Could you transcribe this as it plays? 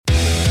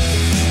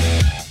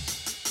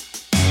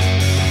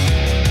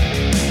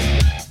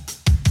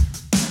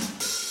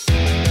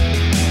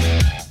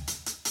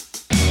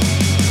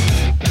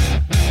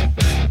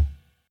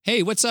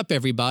Hey, what's up,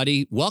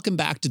 everybody? Welcome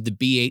back to the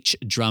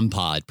BH Drum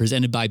Pod,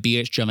 presented by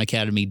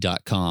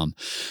bhdrumacademy.com.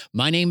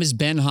 My name is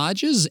Ben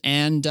Hodges,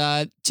 and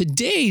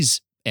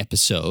today's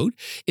episode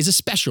is a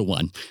special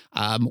one.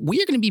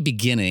 We are going to be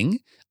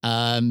beginning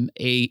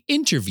a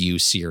interview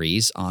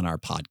series on our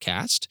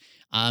podcast.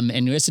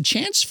 And it's a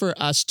chance for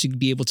us to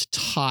be able to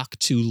talk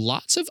to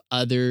lots of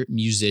other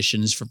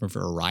musicians from a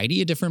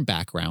variety of different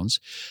backgrounds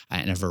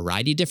and a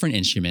variety of different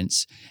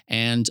instruments,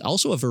 and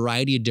also a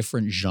variety of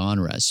different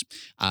genres.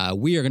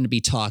 We are going to be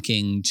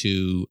talking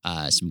to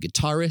some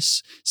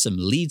guitarists, some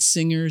lead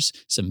singers,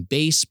 some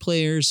bass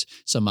players,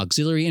 some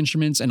auxiliary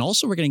instruments, and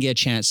also we're going to get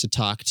a chance to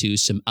talk to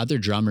some other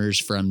drummers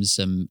from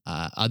some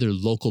other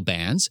local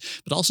bands,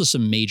 but also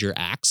some major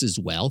acts as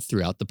well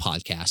throughout the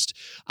podcast.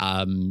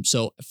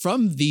 So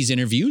from these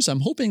interviews, I'm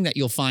hoping that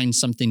you'll find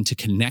something to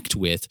connect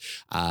with.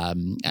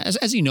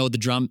 As you know, the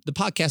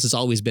podcast has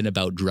always been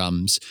about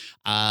drums.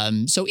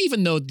 So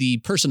even though the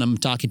person I'm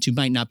talking to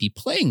might not be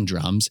playing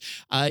drums,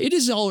 it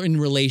is all in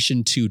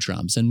relation to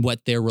drums and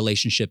what their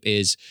relationship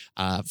is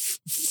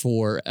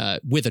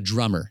with a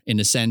drummer, in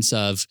the sense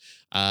of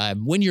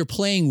when you're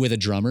playing with a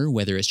drummer,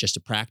 whether it's just a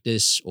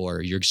practice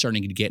or you're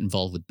starting to get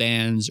involved with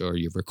bands or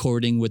you're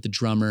recording with the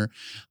drummer,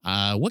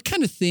 what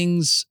kind of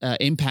things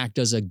impact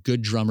does a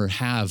good drummer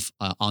have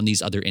on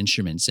these other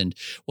instruments? And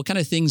what kind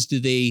of things do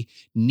they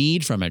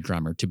need from a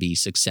drummer to be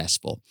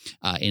successful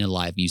in a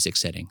live music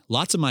setting?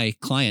 Lots of my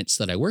clients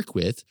that I work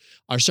with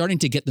are starting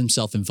to get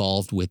themselves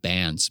involved with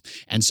bands.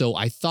 And so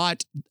I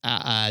thought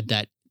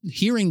that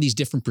hearing these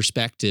different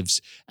perspectives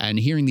and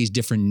hearing these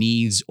different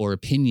needs or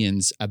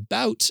opinions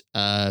about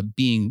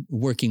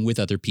working with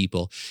other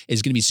people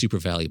is going to be super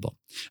valuable.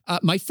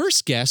 My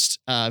first guest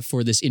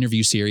for this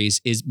interview series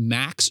is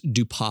Max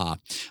Dupas.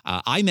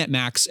 I met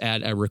Max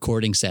at a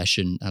recording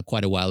session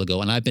quite a while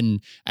ago, and I've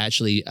been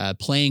actually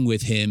playing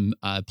with him,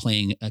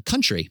 playing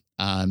country.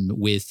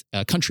 With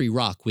country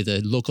rock with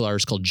a local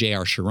artist called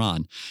J.R.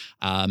 Sharon.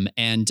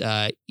 And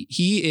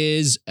he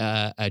is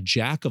a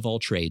jack of all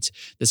trades.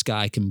 This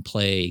guy can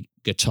play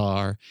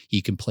guitar. He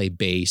can play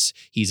bass.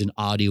 He's an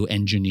audio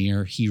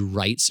engineer. He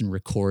writes and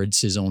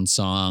records his own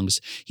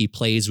songs. He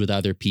plays with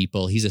other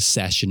people. He's a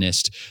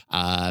sessionist.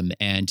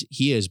 And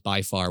he is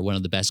by far one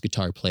of the best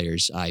guitar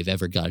players I've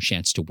ever got a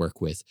chance to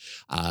work with.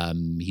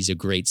 He's a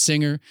great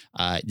singer.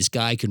 This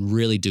guy can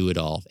really do it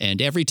all.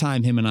 And every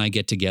time him and I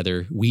get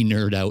together, we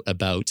nerd out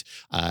about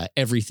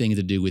everything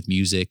to do with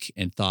music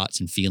and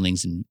thoughts and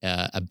feelings and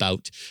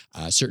about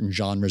certain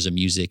genres of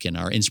music and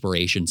our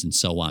inspirations and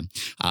so on.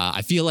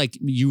 I feel like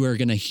you are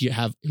going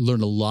to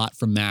learn a lot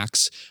from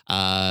Max,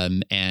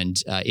 and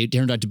it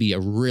turned out to be a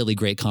really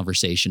great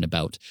conversation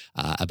about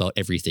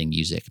everything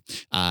music.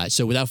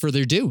 So without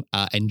further ado,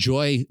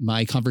 enjoy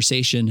my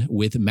conversation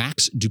with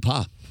Max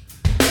Dupas.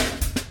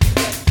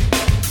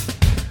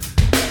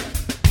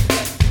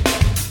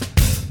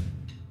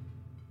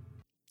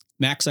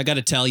 Max, I got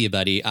to tell you,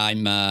 buddy,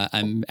 I'm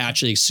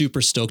actually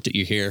super stoked that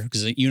you're here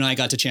because you and I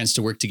got the chance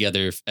to work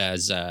together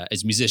as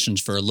musicians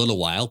for a little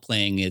while,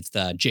 playing with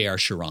J.R.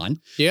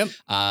 Sharon. Yep.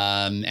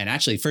 And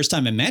actually, first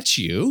time I met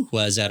you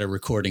was at a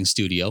recording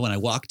studio, and I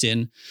walked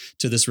in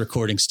to this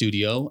recording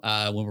studio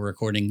when we were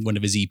recording one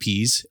of his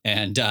EPs,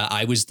 and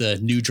I was the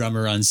new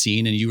drummer on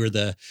scene, and you were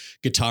the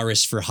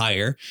guitarist for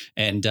hire.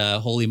 And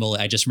holy moly,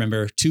 I just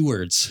remember two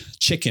words: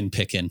 chicken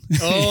picking.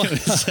 Oh,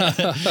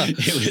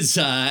 it was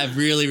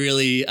really,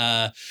 really.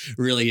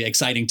 Really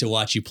exciting to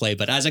watch you play.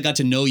 But as I got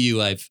to know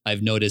you,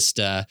 I've noticed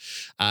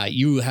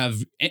you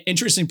have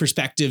interesting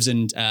perspectives,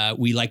 and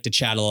we like to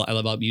chat a lot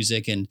about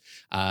music. And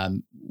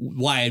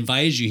why I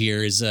invited you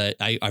here is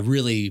I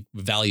really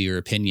value your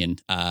opinion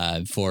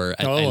for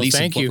at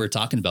least what we're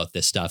talking about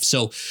this stuff.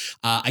 So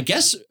I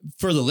guess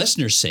for the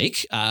listeners'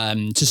 sake,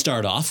 to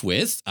start off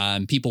with,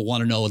 people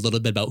want to know a little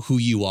bit about who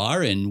you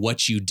are and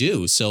what you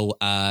do. So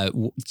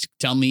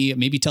tell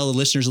the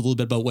listeners a little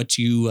bit about what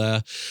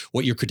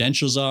your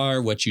credentials are,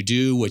 what you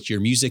do, what your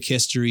music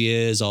history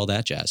is, all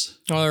that jazz.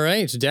 All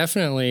right,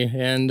 definitely.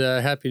 And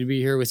happy to be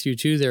here with you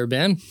too there,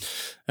 Ben.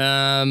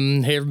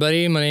 Hey,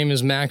 everybody. My name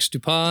is Max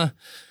Dupas,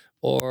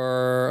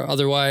 or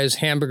otherwise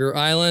Hamburger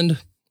Island.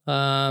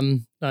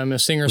 I'm a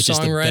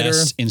singer-songwriter. Which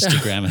is the best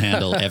Instagram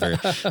handle ever.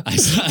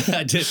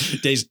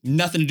 There's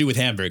nothing to do with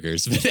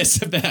hamburgers, but it's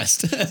the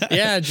best.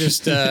 Yeah,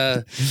 just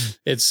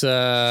it's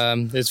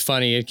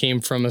funny. It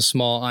came from a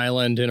small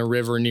island in a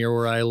river near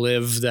where I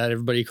live that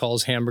everybody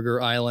calls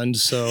Hamburger Island.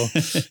 So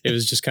it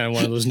was just kind of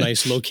one of those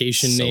nice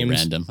location names.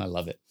 Random. I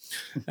love it.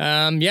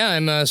 Yeah,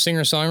 I'm a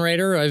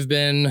singer-songwriter. I've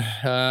been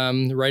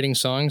writing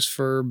songs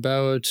for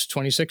about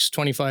 26,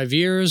 25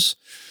 years.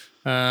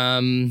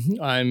 I'm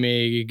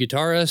a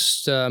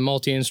guitarist,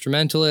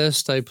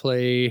 multi-instrumentalist. I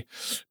play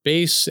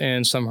bass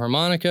and some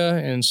harmonica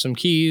and some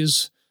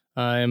keys.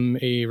 I'm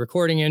a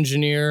recording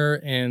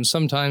engineer and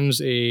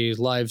sometimes a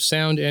live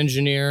sound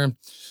engineer.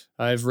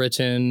 I've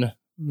written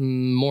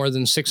more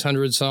than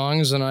 600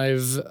 songs, and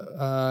I've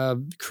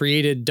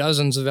created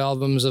dozens of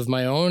albums of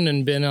my own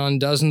and been on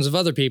dozens of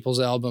other people's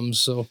albums.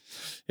 So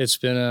it's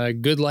been a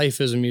good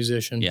life as a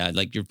musician. Yeah,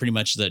 like you're pretty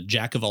much the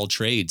jack of all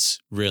trades,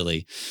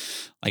 really.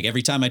 Like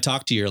every time I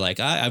talk to you, you're like,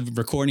 I'm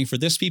recording for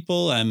this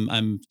people.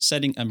 I'm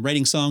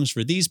writing songs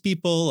for these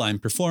people. I'm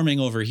performing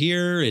over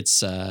here.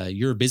 It's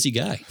you're a busy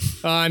guy.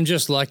 I'm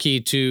just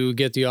lucky to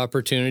get the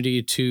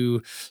opportunity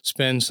to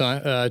spend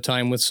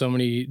time with so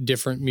many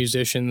different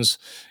musicians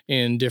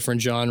in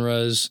different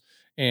genres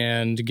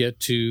and get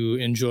to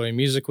enjoy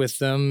music with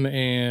them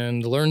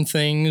and learn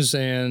things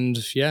and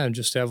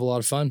just have a lot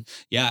of fun.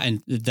 Yeah,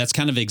 and that's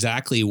kind of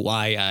exactly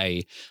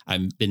why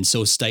I've been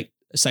so psyched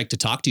to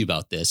talk to you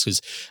about this,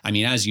 because I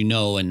mean, as you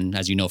know, and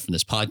as you know from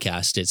this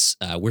podcast, it's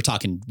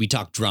we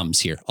talk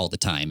drums here all the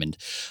time, and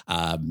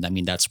I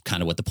mean that's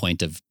kind of what the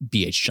point of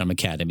BH Drum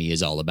Academy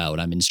is all about.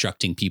 I'm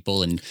instructing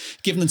people and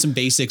giving them some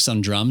basics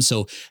on drums.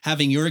 So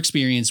having your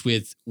experience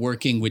with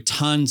working with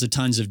tons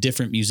of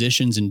different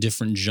musicians in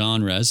different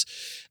genres,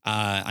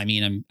 I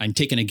mean, I'm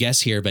taking a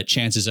guess here, but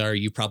chances are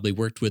you probably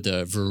worked with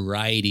a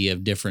variety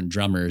of different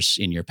drummers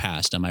in your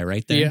past. Am I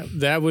right there? Yeah,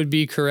 that would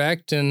be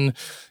correct. And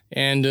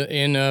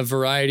in a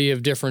variety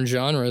of different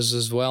genres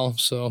as well.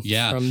 So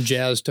from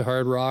jazz to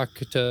hard rock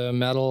to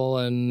metal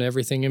and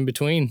everything in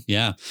between.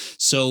 Yeah.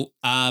 So,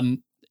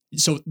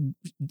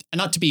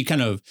 not to be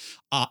kind of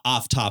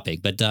off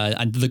topic, but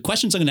the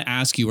questions I'm going to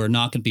ask you are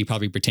not going to be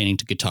probably pertaining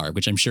to guitar,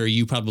 which I'm sure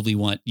you probably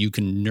you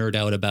can nerd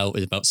out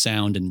about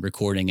sound and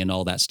recording and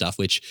all that stuff,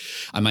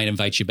 which I might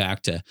invite you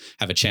back to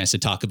have a chance to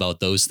talk about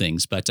those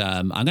things. But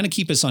I'm going to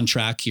keep us on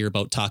track here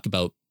talk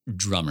about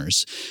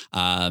drummers.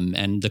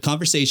 And the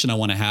conversation I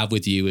want to have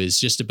with you is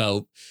just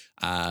about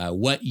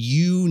what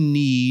you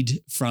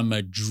need from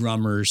a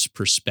drummer's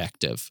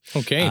perspective.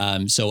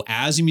 Okay. So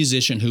as a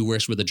musician who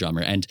works with a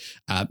drummer, and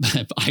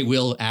I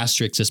will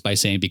asterisk this by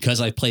saying,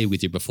 because I've played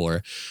with you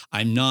before,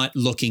 I'm not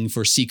looking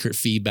for secret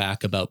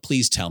feedback about,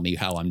 please tell me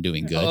how I'm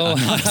doing good. Oh.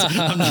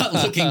 I'm not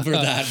looking for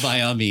that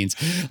by all means.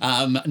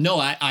 No,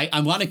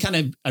 I want to kind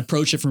of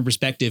approach it from a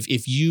perspective.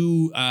 If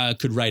you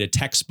could write a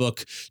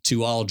textbook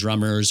to all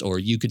drummers, or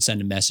you could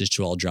send a message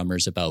to all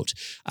drummers about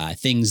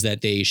things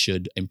that they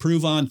should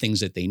improve on,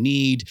 things that they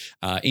need,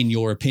 in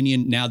your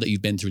opinion, now that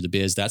you've been through the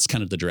biz, that's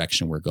kind of the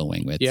direction we're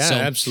going with. Yeah, so,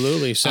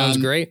 absolutely. Sounds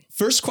great.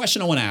 First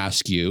question I want to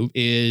ask you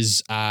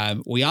is, I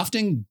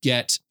often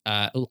get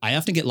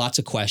lots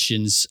of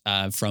questions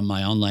from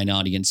my online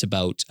audience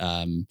about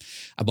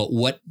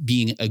what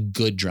being a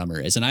good drummer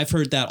is, and I've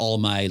heard that all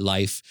my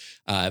life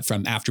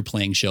from after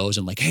playing shows.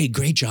 And like, hey,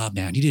 great job,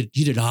 man! You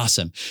did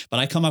awesome. But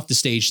I come off the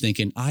stage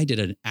thinking I did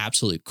an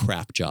absolute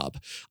crap job.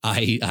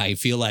 I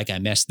feel like I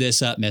messed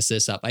this up.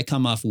 I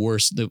come off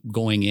worse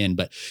going in.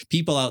 But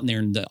people out there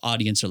in the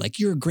audience are like,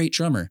 you're a great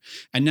drummer.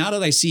 And now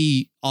that I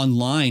see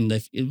online,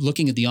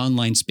 looking at the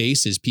online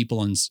spaces, people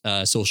on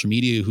social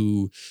media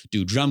who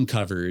do drum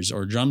covers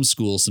or drum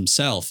schools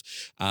themselves,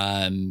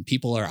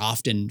 people are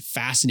often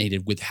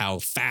fascinated with how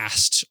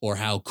fast or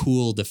how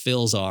cool the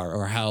fills are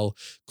or how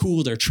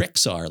cool their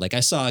tricks are. Like I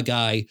saw a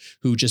guy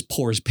who just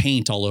pours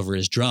paint all over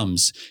his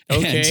drums.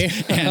 Okay.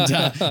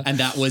 and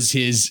that was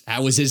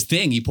his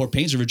thing. He poured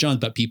paint over drums,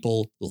 but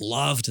people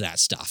loved that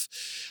stuff.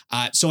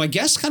 So I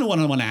guess kind of what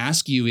I want to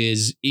ask you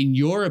is, in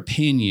your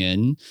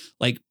opinion,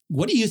 like,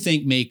 what do you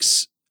think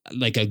makes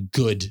like a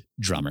good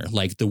drummer?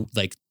 Like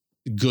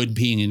good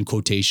being in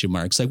quotation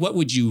marks. Like what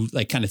would you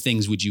kind of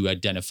things would you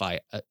identify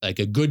like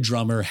a good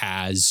drummer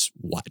has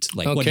what?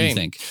 Like What do you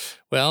think?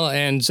 Well,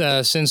 and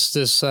since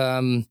this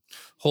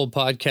whole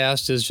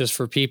podcast is just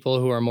for people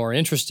who are more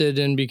interested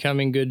in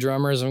becoming good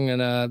drummers, I'm going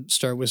to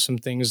start with some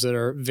things that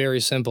are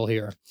very simple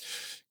here.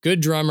 Good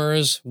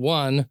drummers,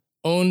 one,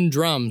 own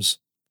drums.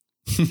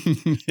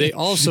 They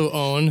also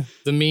own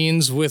the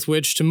means with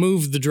which to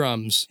move the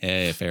drums.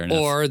 Hey, fair enough.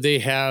 Or they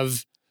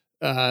have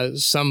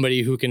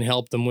somebody who can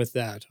help them with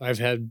that. I've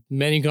had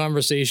many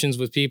conversations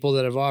with people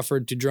that have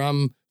offered to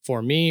drum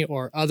for me,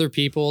 or other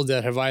people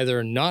that have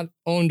either not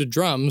owned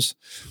drums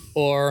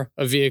or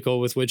a vehicle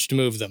with which to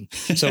move them.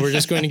 So we're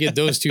just going to get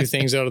those two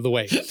things out of the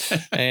way.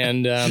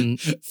 And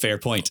fair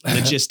point.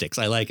 Logistics.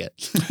 I like it.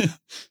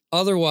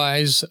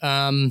 Otherwise,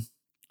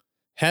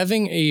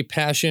 having a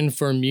passion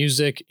for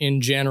music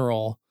in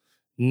general,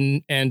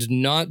 and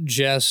not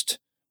just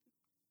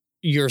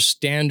your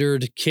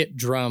standard kit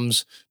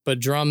drums, but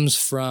drums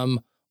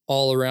from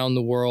all around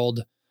the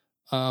world,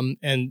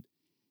 and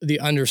the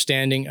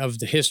understanding of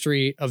the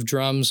history of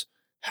drums,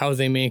 how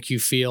they make you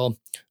feel,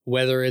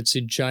 whether it's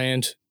a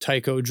giant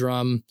taiko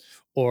drum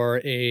or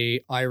a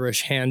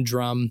Irish hand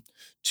drum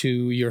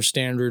to your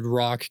standard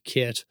rock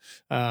kit,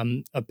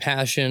 a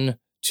passion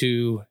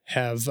to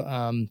have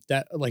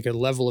that like a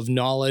level of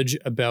knowledge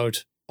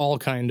about all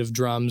kind of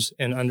drums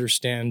and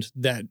understand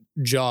that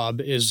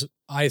job is,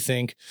 I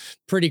think,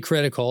 pretty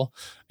critical.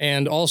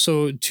 And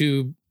also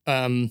to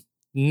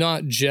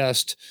not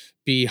just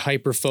be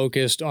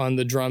hyper-focused on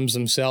the drums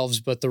themselves,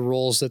 but the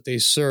roles that they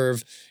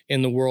serve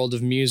in the world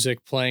of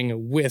music,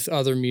 playing with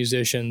other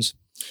musicians.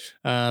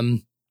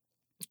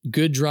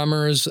 Good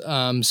drummers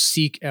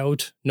seek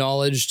out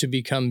knowledge to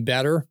become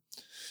better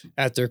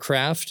at their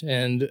craft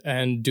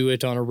and do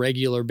it on a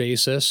regular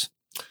basis.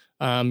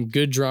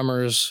 Good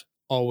drummers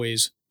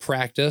always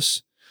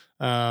practice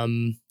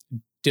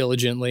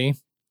diligently.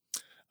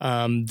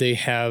 They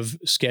have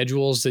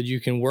schedules that you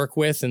can work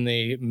with, and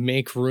they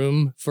make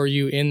room for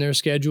you in their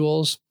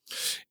schedules.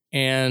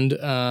 And,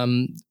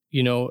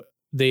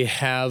 they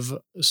have,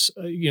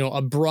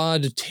 a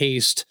broad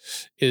taste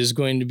is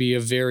going to be a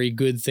very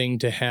good thing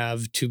to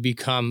have to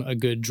become a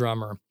good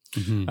drummer.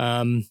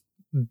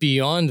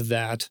 Beyond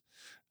that,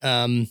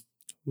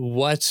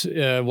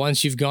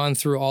 once you've gone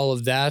through all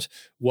of that,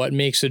 what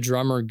makes a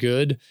drummer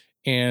good?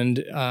 And,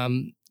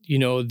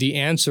 the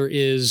answer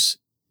is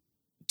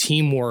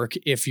teamwork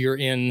if you're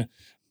in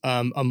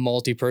a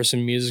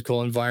multi-person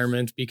musical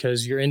environment,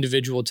 because your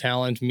individual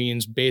talent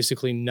means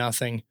basically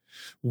nothing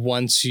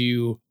once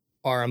you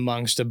are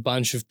amongst a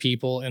bunch of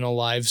people in a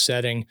live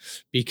setting,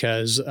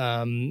 because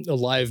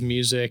live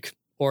music,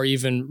 or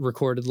even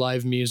recorded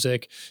live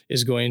music,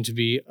 is going to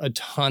be a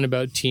ton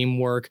about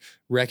teamwork,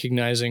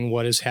 recognizing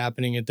what is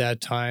happening at that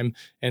time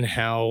and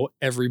how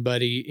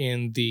everybody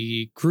in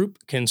the group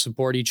can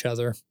support each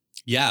other.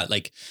 Yeah,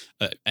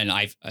 and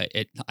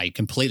I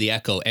completely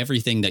echo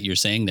everything that you're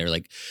saying there.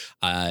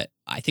 I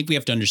think we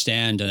have to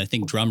understand, and I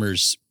think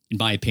drummers, in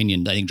my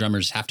opinion,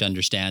 have to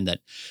understand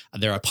that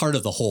they're a part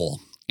of the whole.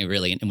 And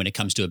really, and when it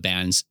comes to a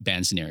band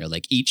scenario,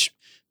 like each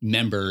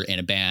member in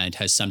a band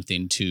has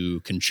something to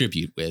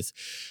contribute with.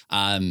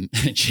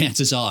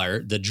 Chances are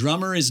the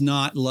drummer is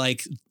not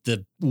like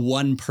the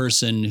one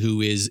person who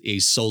is a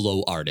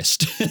solo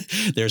artist.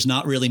 There's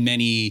not really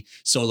many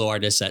solo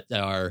artists that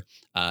are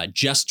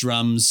just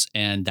drums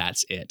and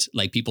that's it.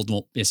 Like, people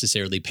don't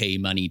necessarily pay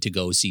money to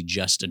go see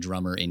just a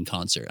drummer in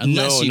concert.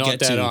 Unless you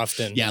get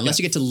often. Yeah, unless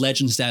you get to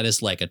legend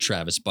status like a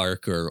Travis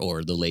Barker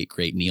or the late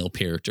great Neil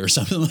Peart or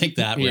something like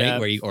that, right? Yeah.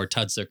 Or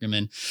Todd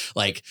Zuckerman.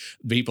 Like,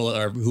 people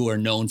who are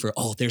known for,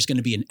 there's going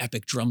to be an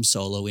epic drum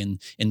solo in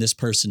this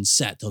person's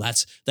set. So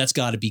that's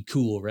got to be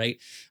cool, right?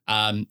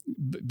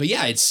 But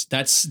yeah,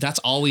 that's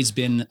always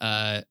been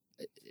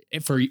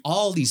for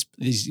all these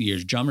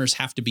years. Drummers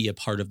have to be a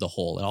part of the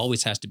whole. It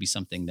always has to be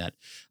something that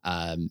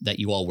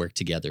you all work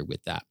together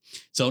with that.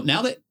 So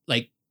now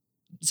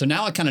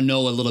I kind of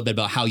know a little bit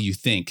about how you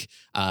think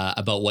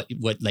about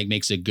what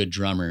makes a good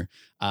drummer.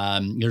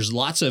 There's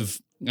lots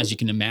of, as you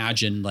can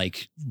imagine,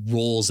 like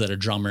roles that a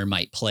drummer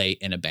might play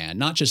in a band,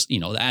 not just,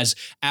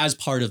 as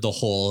part of the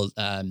whole.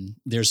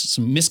 There's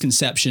some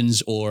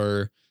misconceptions,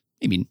 or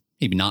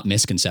maybe not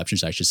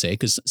misconceptions, I should say,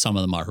 because some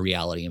of them are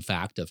reality. In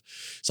fact, of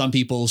some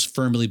people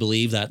firmly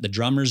believe that the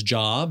drummer's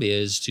job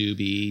is to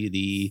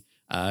be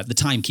the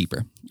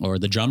timekeeper, or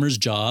the drummer's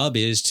job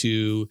is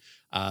to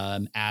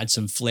add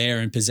some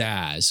flair and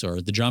pizzazz,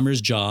 or the drummer's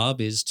job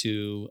is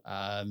to,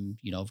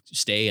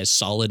 stay as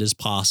solid as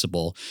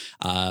possible,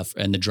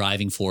 and the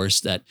driving force,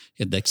 that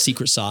the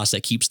secret sauce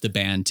that keeps the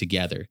band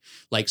together.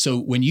 Like, so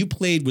when you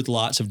played with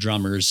lots of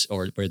drummers,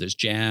 or whether it's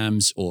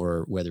jams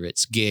or whether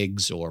it's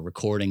gigs or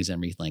recordings and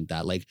everything like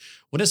that, like,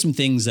 what are some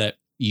things that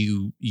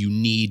you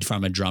need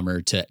from a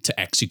drummer to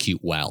execute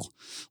well?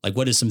 Like,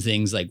 what are some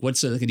things, like, what's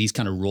these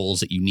kind of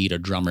roles that you need a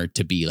drummer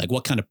to be? Like,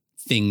 what kind of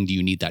thing do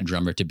you need that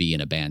drummer to be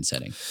in a band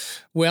setting?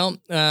 Well,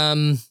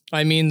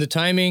 the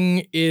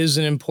timing is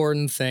an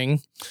important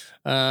thing,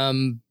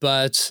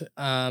 but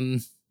I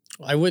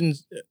wouldn't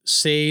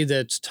say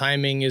that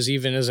timing is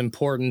even as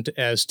important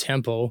as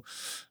tempo.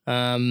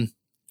 Honestly,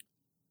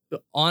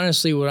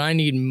 what I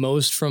need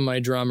most from my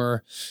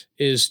drummer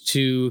is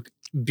to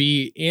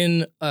be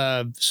in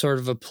a sort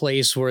of a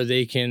place where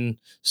they can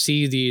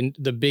see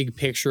the big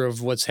picture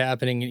of what's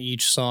happening in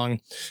each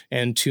song,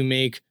 and to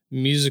make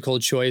musical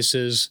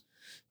choices,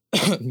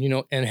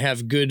 and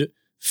have good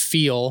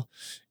feel.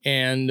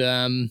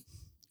 And,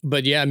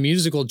 but yeah,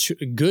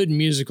 good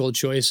musical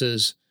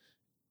choices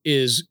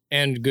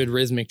and good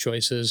rhythmic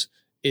choices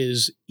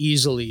is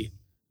easily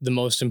the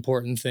most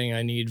important thing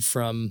I need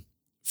from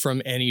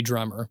any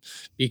drummer,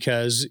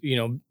 because,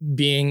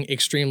 being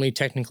extremely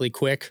technically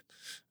quick,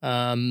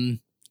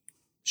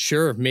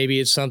 sure, maybe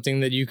it's something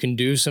that you can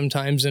do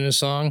sometimes in a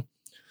song.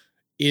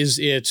 Is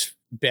it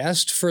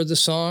best for the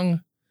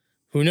song?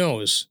 Who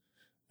knows?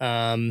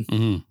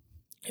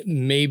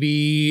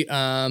 Maybe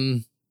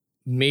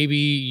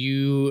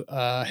you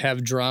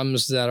have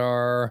drums that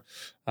are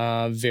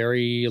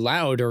very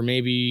loud, or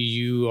maybe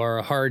you are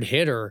a hard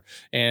hitter,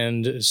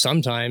 and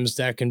sometimes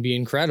that can be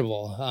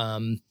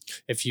incredible.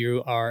 If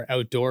you are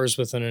outdoors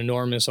with an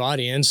enormous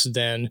audience,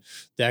 then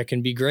that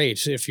can be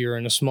great. If you're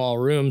in a small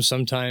room,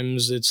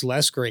 sometimes it's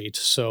less great.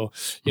 So,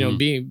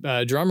 being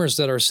drummers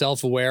that are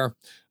self-aware,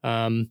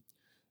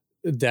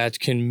 that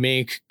can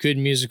make good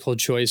musical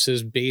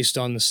choices based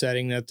on the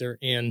setting that they're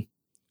in,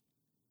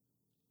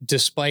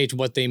 despite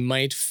what they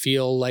might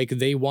feel like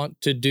they want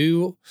to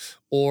do,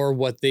 or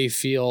what they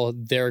feel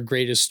their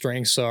greatest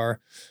strengths are,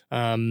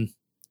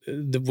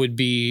 that would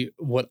be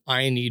what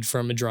I need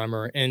from a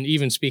drummer. And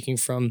even speaking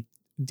from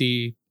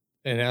an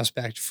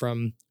aspect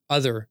from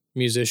other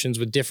musicians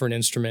with different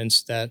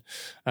instruments, that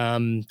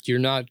you're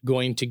not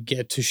going to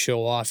get to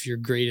show off your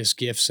greatest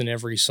gifts in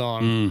every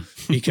song,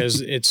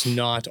 because it's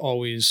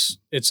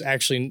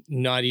actually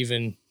not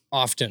even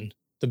often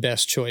the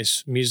best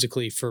choice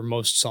musically for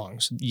most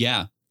songs.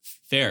 Yeah.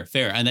 Fair.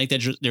 I think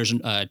that there's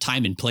a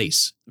time and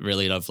place,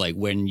 really, of like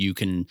when you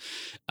can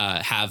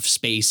have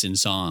space in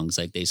songs.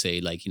 Like they say,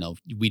 like,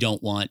 we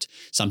don't want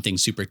something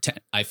super.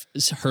 I've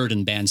heard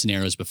in band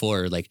scenarios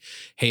before, like,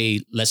 hey,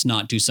 let's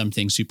not do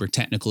something super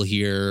technical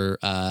here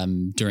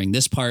during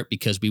this part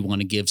because we want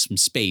to give some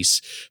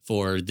space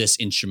for this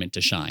instrument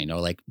to shine.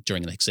 Or like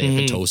during, like,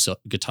 say, a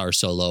guitar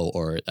solo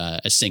or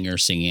a singer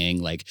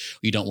singing. Like,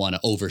 you don't want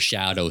to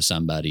overshadow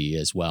somebody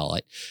as well.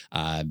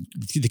 Do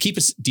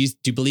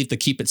you believe the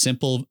keep it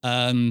simple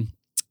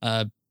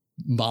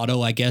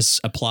motto, I guess,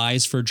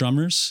 applies for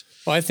drummers?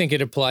 Well, I think it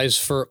applies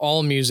for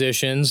all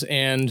musicians,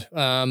 and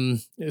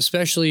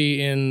especially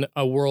in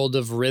a world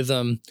of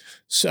rhythm,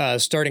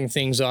 starting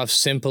things off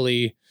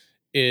simply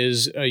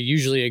is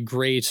usually a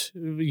great,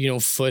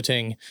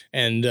 footing.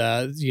 And,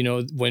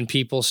 when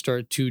people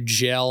start to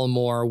gel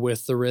more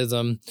with the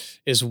rhythm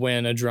is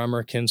when a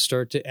drummer can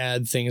start to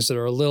add things that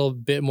are a little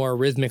bit more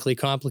rhythmically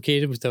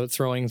complicated without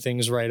throwing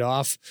things right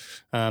off.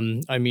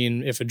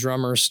 If a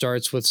drummer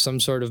starts with some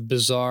sort of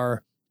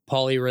bizarre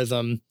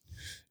polyrhythm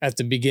at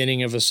the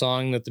beginning of a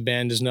song that the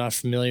band is not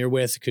familiar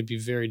with, it could be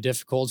very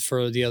difficult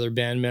for the other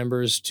band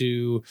members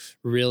to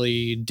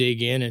really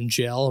dig in and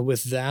gel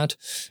with that.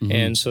 Mm-hmm.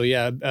 And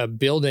so,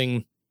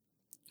 building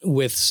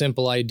with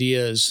simple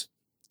ideas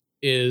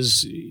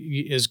is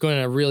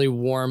going to really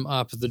warm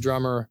up the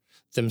drummer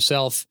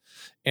themselves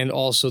and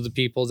also the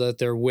people that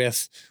they're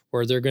with,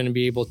 where they're going to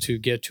be able to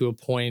get to a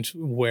point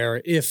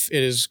where, if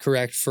it is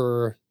correct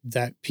for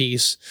that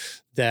piece,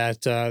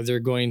 that they're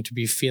going to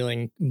be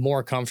feeling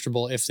more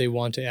comfortable if they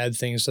want to add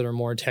things that are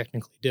more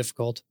technically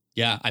difficult.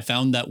 Yeah, I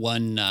found that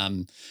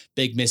one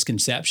big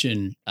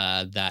misconception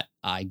that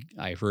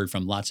I heard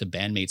from lots of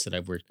bandmates that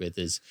I've worked with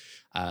is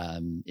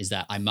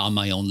that I'm on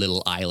my own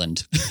little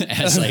island,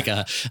 as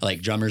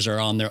like drummers are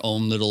on their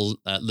own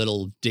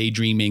little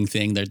daydreaming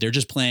thing. They're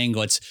just playing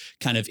what's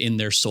kind of in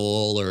their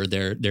soul or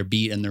their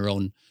beat and their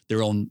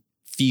own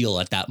feel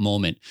at that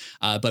moment.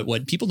 But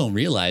what people don't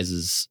realize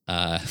is,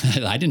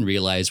 I didn't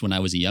realize when I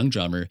was a young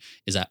drummer,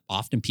 is that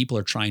often people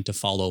are trying to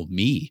follow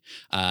me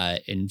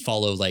and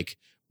follow like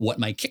what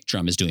my kick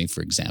drum is doing,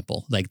 for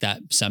example. Like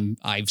that,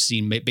 I've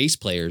seen bass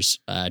players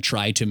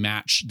try to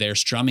match their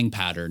strumming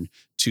pattern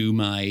to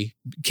my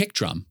kick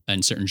drum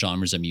in certain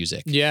genres of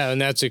music. Yeah, and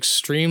that's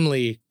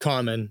extremely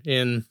common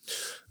in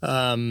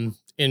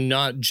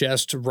not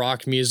just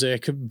rock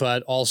music,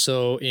 but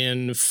also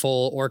in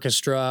full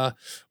orchestra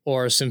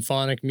or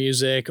symphonic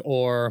music,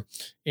 or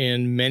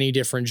in many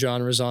different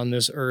genres on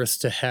this earth,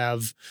 to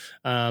have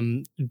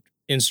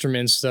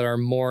instruments that are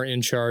more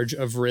in charge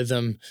of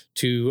rhythm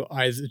to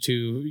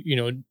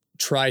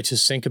try to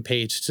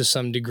syncopate to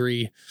some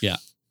degree. Yeah.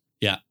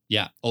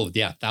 Oh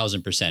yeah,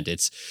 1,000%.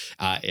 It's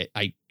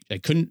I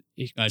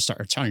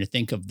started trying to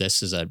think of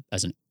this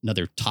as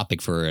another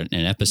topic for an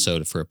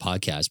episode for a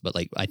podcast, but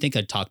like I think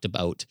I talked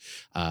about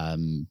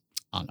on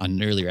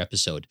an earlier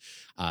episode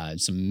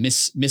some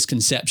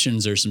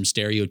misconceptions or some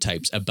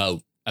stereotypes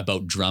about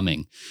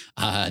drumming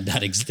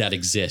that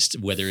exist,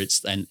 whether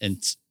it's and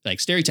like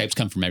stereotypes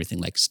come from everything,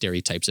 like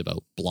stereotypes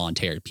about blonde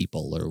haired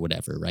people or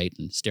whatever, right?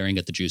 And staring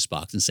at the juice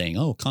box and saying,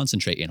 "Oh,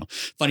 concentrate,"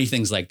 funny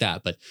things like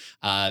that. But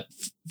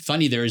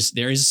funny, there is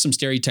some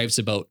stereotypes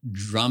about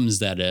drums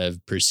that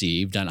I've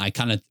perceived, and I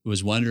kind of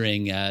was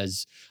wondering,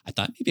 as I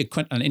thought maybe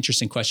an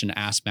interesting question to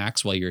ask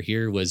Max while you're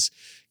here was,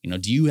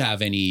 do you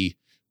have any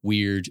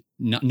weird,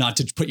 not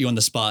to put you on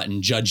the spot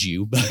and judge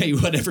you by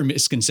whatever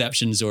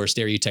misconceptions or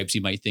stereotypes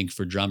you might think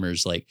for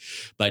drummers,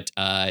 but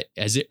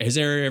has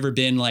there ever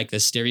been like the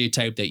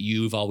stereotype that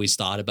you've always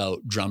thought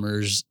about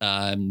drummers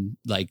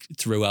like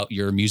throughout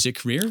your music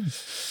career?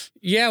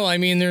 Yeah, well,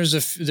 there's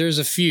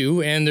a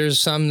few, and there's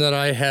some that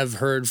I have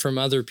heard from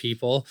other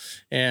people.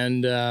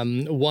 And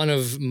one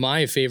of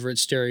my favorite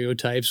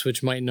stereotypes,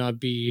 which might not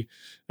be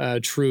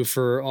true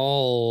for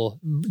all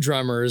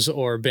drummers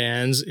or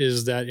bands,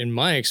 is that in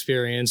my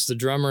experience, the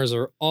drummers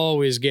are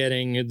always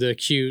getting the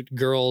cute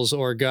girls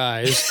or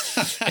guys.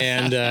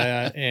 and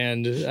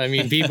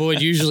people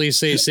would usually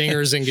say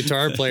singers and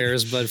guitar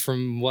players, but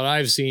from what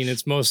I've seen,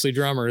 it's mostly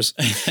drummers.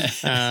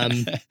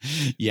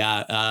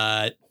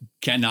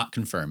 Cannot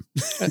confirm.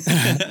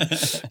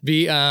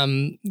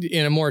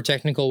 In a more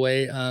technical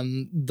way,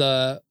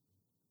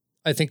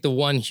 I think the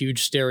one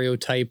huge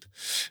stereotype,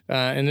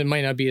 and it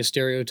might not be a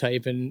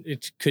stereotype, and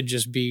it could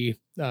just be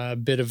a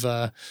bit of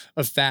a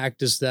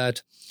fact, is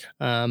that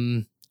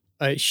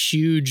a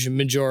huge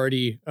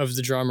majority of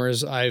the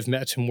drummers I've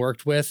met and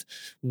worked with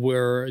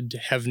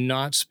have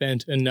not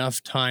spent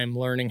enough time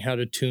learning how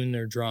to tune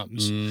their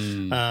drums.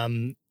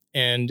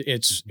 And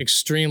it's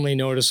extremely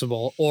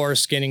noticeable, or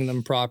skinning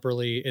them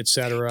properly,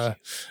 etc.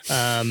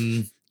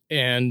 And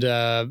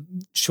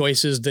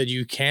choices that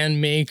you can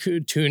make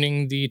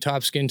tuning the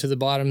top skin to the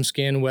bottom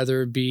skin,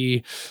 whether it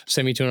be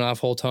semitone off,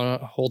 whole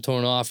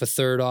tone off, a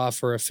third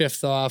off, or a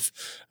fifth off.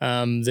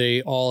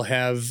 They all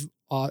have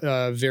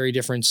very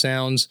different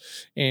sounds.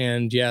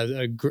 And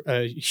yeah,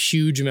 a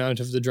huge amount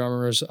of the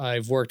drummers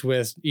I've worked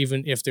with,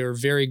 even if they're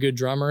very good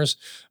drummers,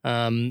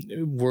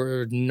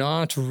 were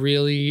not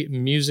really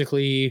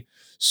musically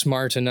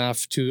smart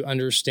enough to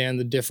understand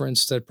the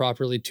difference that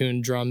properly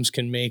tuned drums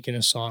can make in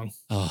a song.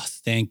 Oh,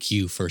 thank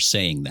you for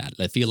saying that.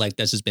 I feel like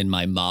this has been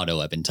my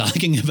motto I've been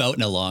talking about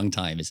in a long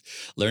time, is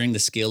learning the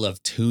skill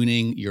of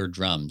tuning your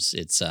drums.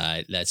 It's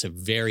that's a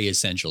very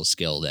essential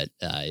skill that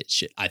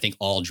I think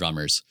all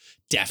drummers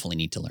definitely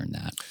need to learn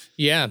that.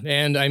 Yeah.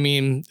 And I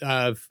mean,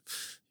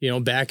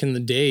 back in the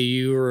day,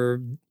 you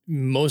were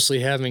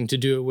mostly having to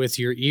do it with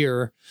your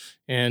ear.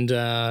 And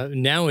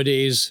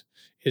nowadays,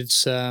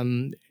 it's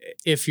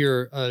if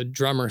you're a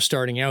drummer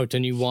starting out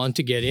and you want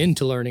to get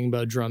into learning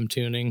about drum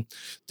tuning,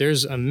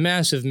 there's a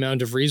massive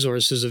amount of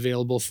resources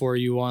available for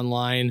you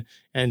online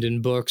and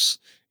in books.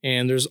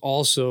 And there's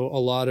also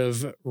a lot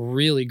of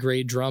really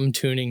great drum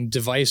tuning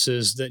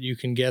devices that you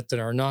can get that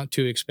are not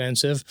too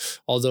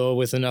expensive, although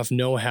with enough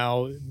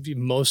know-how,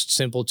 most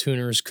simple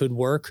tuners could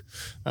work.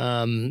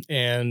 And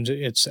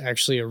it's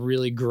actually a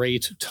really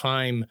great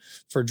time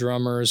for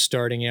drummers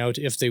starting out.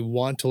 If they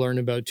want to learn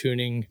about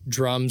tuning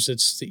drums,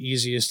 it's the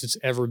easiest it's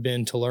ever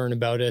been to learn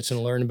about it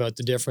and learn about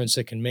the difference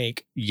it can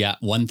make. Yeah,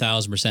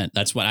 1000%.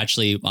 That's what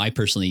actually I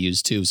personally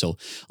use too. So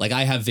like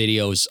I have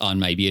videos on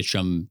my BH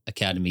Drum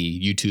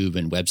Academy YouTube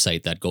and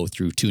website that go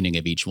through tuning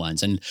of each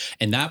ones. And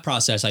in that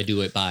process, I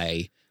do it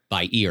by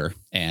ear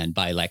and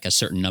by like a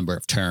certain number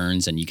of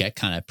turns, and you get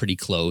kind of pretty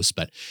close.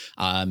 But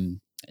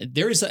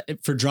there is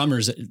for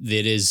drummers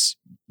that is,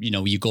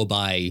 you go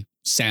by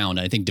sound.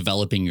 I think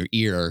developing your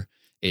ear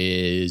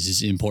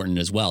is important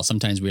as well.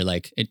 Sometimes we're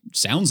like, it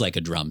sounds like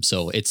a drum,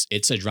 so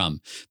it's a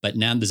drum. But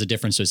now there's a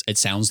difference. It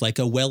sounds like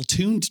a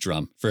well-tuned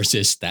drum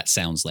versus that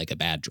sounds like a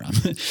bad drum.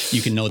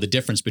 You can know the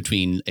difference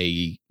between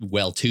a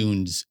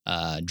well-tuned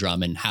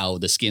drum and how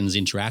the skins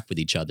interact with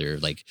each other.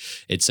 Like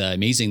it's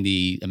amazing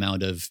the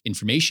amount of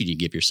information you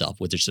give yourself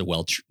with just a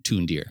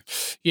well-tuned ear.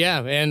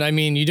 Yeah, and I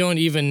mean, you don't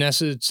even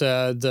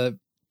necessarily the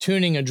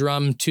tuning a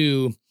drum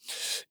to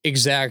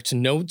exact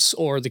notes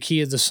or the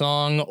key of the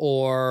song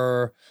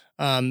or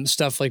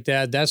stuff like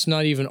that. That's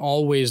not even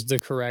always the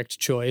correct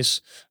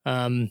choice.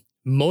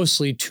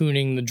 Mostly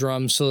tuning the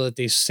drums so that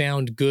they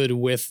sound good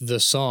with the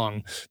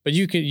song. But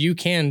you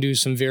can do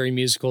some very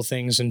musical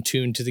things and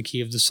tune to the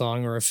key of the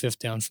song or a fifth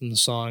down from the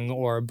song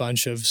or a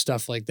bunch of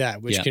stuff like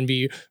that, which can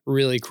be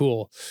really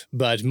cool.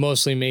 But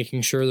mostly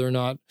making sure they're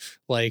not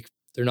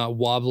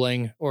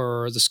wobbling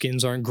or the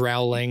skins aren't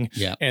growling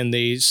and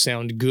they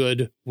sound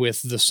good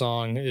with the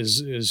song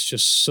is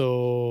just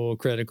so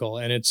critical.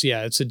 And it's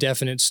a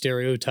definite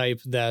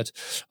stereotype that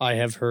I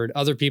have heard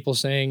other people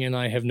saying, and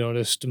I have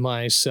noticed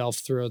myself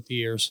throughout the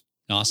years.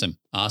 Awesome.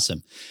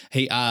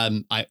 Hey,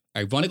 I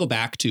want to go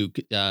back to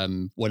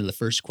one of the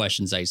first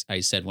questions I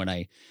said when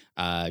I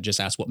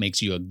just asked what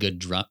makes you a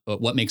good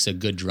what makes a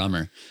good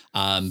drummer.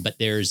 But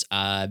there's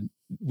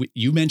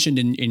you mentioned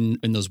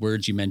in those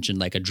words, you mentioned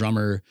like a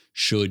drummer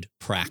should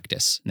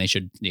practice, and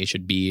they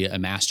should be a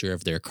master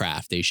of their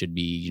craft. They should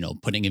be,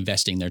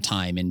 investing their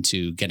time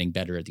into getting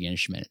better at the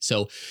instrument.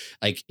 So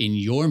like in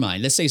your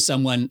mind, let's say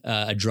someone,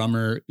 a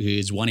drummer who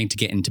is wanting to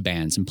get into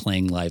bands and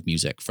playing live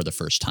music for the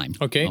first time.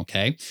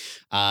 Okay.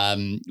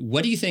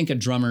 What do you think a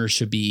drummer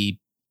should be?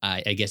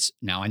 I guess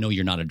now I know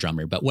you're not a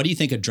drummer, but what do you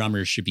think a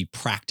drummer should be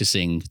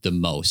practicing the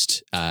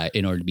most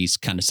in order to be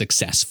kind of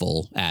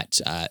successful at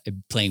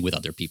playing with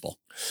other people?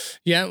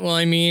 Yeah, well,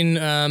 I mean,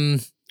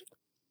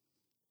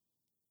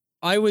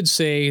 I would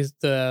say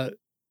the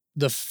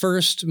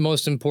first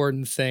most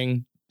important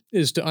thing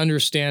is to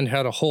understand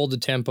how to hold the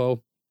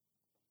tempo,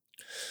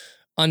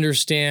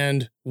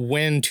 understand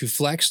when to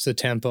flex the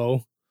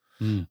tempo.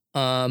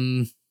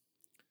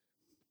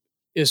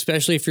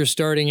 Especially if you're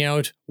starting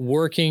out,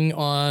 working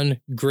on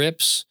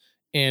grips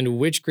and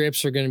which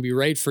grips are going to be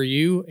right for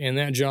you in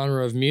that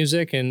genre of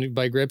music. And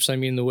by grips, I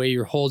mean the way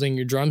you're holding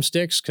your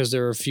drumsticks, because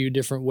there are a few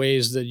different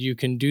ways that you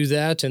can do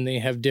that, and they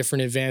have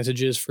different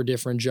advantages for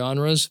different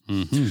genres.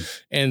 Mm-hmm.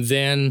 And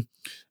then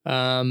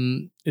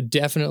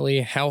definitely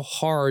how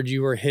hard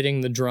you are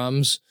hitting the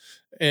drums.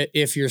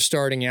 If you're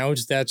starting out,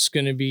 that's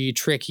going to be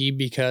tricky,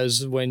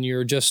 because when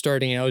you're just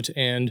starting out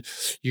and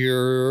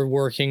you're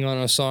working on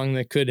a song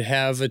that could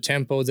have a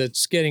tempo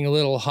that's getting a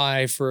little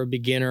high for a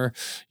beginner,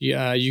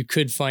 you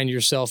could find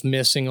yourself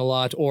missing a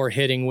lot or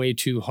hitting way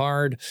too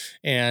hard.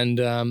 And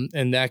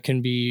that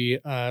can be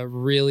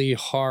really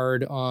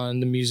hard on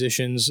the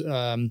musicians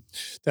that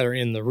are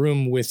in the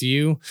room with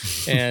you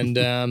and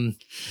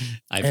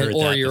I've heard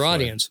or that your before.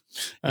 audience.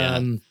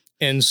 Yeah.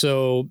 And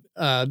so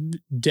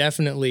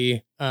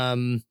definitely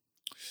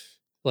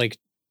like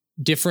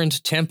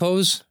different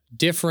tempos,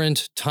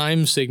 different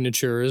time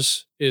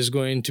signatures is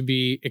going to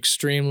be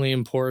extremely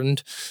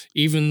important,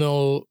 even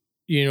though,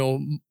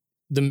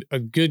 a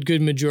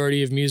good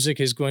majority of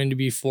music is going to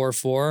be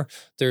 4/4.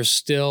 There's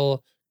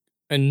still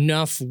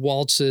enough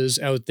waltzes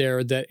out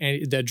there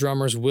that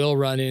drummers will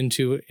run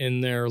into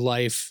in their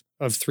life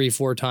of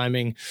 3/4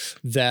 timing,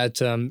 that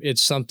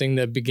it's something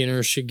that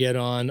beginners should get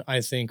on,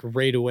 I think,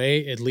 right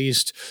away. At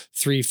least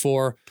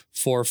 3/4,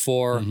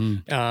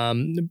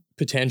 4/4,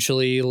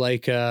 potentially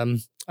like a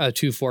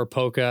 2/4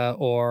 polka,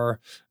 or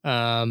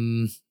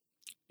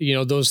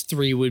those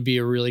three would be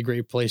a really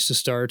great place to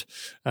start.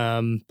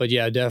 But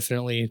yeah,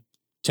 definitely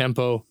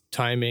tempo,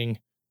 timing,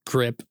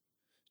 grip,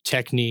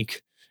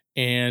 technique,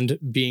 and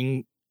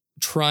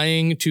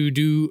trying to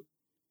do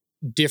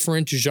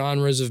different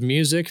genres of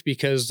music,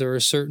 because there are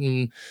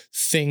certain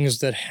things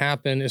that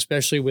happen,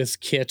 especially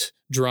with kit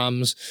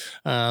drums,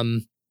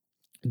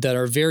 that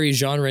are very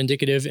genre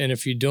indicative. And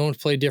if you don't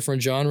play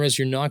different genres,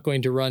 you're not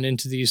going to run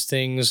into these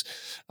things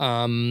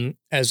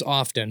as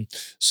often.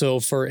 So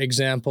for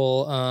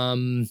example,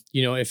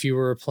 if you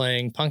were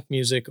playing punk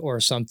music or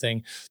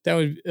something, that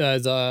would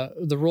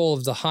the role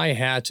of the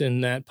hi-hat in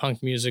that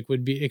punk music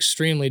would be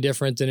extremely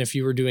different than if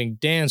you were doing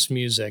dance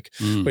music,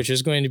 which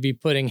is going to be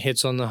putting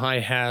hits on the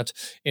hi-hat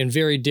in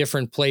very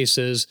different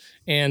places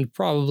and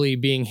probably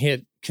being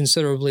hit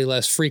considerably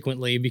less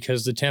frequently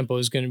because the tempo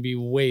is going to be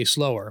way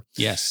slower.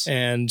 Yes.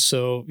 And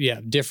so, yeah,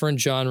 different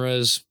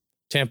genres,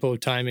 tempo,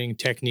 timing,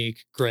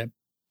 technique, grip.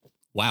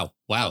 Wow.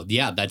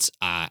 Yeah, that's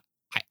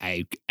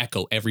I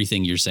echo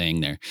everything you're saying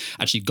there.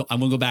 Actually,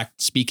 I'm going to go back.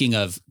 Speaking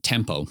of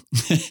tempo,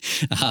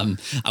 I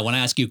want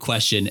to ask you a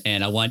question,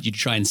 and I want you to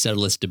try and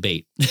settle this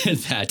debate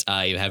that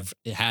I have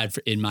had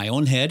in my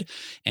own head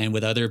and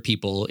with other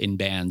people in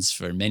bands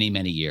for many,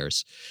 many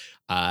years.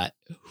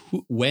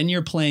 When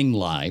you're playing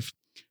live,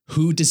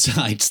 who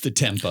decides the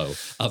tempo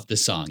of the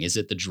song? Is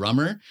it the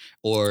drummer,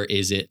 or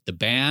is it the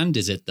band?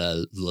 Is it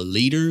the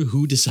leader?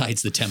 Who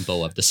decides the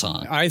tempo of the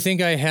song? I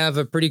think I have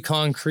a pretty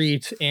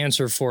concrete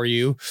answer for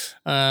you.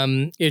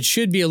 It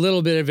should be a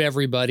little bit of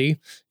everybody,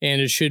 and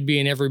it should be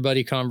an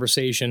everybody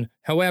conversation.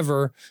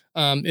 However,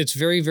 it's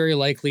very, very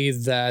likely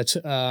that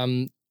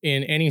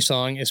in any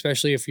song,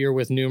 especially if you're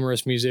with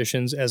numerous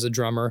musicians as a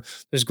drummer,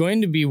 there's going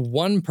to be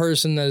one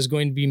person that is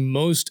going to be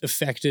most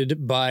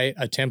affected by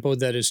a tempo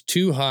that is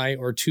too high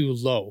or too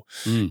low.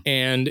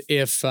 And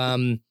if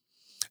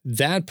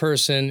that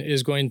person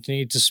is going to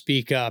need to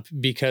speak up,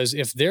 because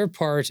if their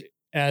part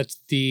at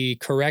the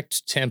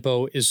correct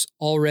tempo is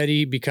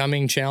already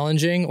becoming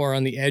challenging or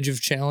on the edge of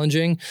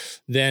challenging,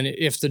 then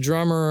if the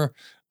drummer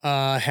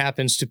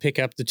happens to pick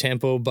up the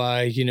tempo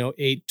by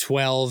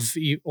 812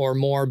 or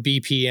more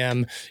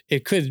BPM,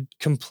 it could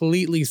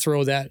completely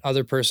throw that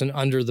other person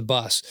under the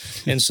bus.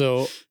 And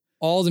so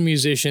all the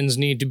musicians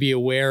need to be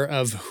aware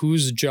of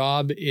whose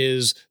job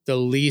is the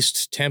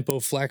least tempo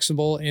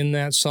flexible in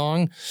that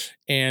song,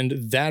 and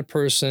that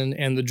person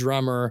and the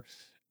drummer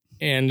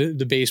and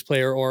the bass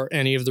player or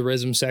any of the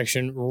rhythm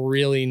section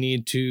really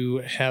need to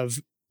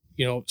have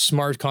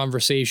smart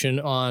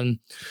conversation on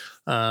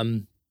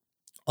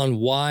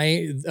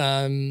why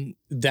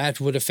that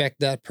would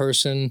affect that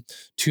person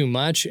too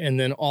much, and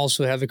then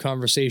also have a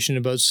conversation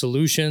about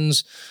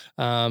solutions.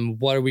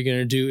 What are we going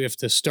to do if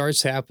this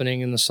starts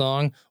happening in the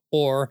song,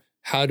 or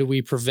how do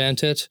we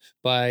prevent it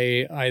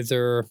by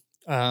either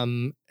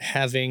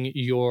having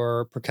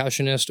your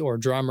percussionist or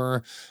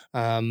drummer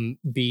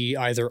be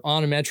either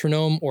on a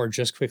metronome or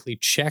just quickly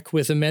check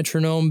with a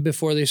metronome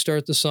before they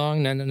start the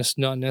song,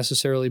 not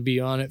necessarily be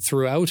on it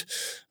throughout.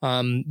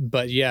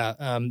 But yeah,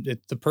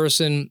 the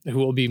person who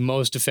will be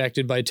most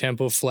affected by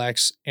tempo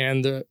flex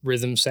and the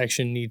rhythm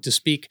section need to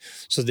speak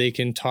so they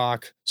can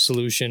talk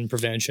solution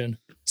prevention.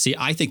 See,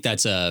 I think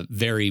that's a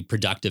very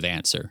productive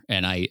answer.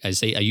 And I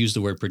use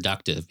the word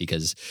productive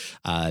because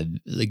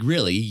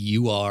really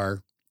you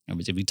are,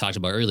 we talked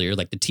about earlier,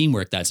 like the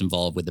teamwork that's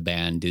involved with the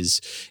band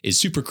is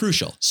super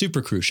crucial.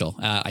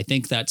 I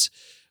think that's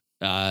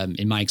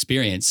in my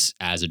experience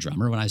as a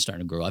drummer, when I started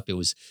to grow up,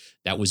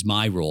 that was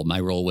my role.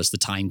 My role was the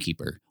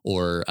timekeeper,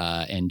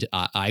 and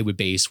I would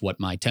base what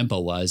my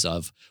tempo was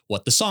of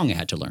what the song I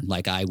had to learn.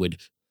 Like I would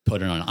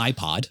put it on an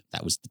iPod.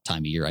 That was the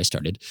time of year I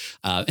started.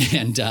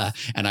 And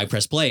I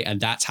press play, and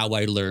that's how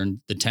I learned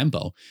the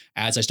tempo.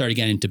 As I started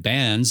getting into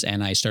bands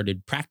and I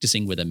started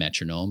practicing with a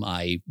metronome,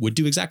 I would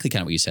do exactly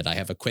kind of what you said. I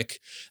have a quick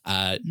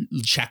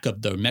check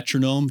of the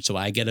metronome, so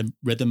I get a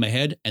rhythm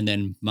ahead, and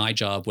then my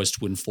job was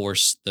to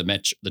enforce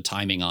the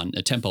timing on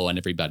a tempo on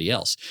everybody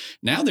else.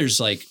 Now there's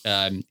like,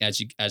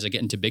 as I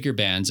get into bigger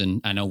bands, and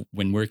I know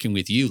when working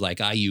with you,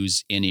 like I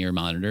use in-ear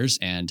monitors,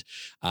 and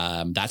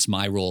that's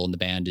my role in the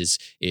band is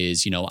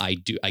I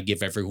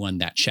give everyone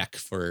that check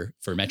for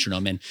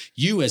metronome. And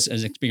you as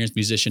an experienced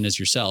musician as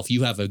yourself,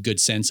 you have a good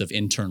sense of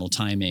internal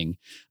timing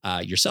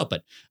yourself.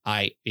 But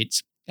I've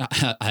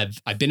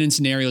been in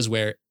scenarios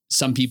where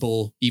some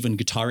people, even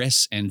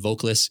guitarists and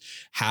vocalists,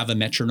 have a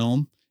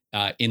metronome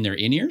in their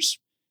in-ears.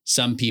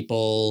 Some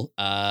people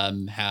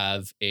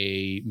have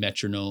a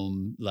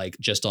metronome like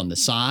just on the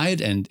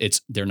side, and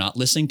they're not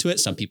listening to it.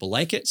 Some people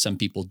like it, some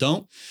people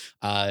don't.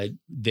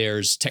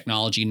 There's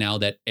technology now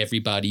that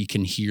everybody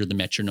can hear the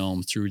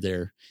metronome through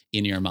their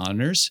in-ear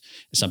monitors.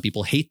 Some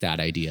people hate that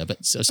idea,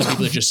 but some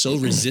people are just so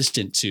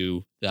resistant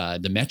to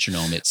the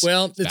metronome. It's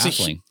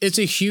baffling. It's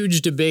a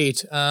huge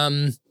debate,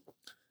 and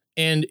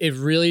it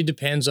really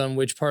depends on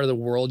which part of the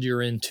world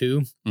you're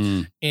into.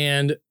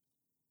 And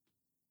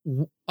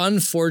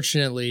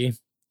unfortunately,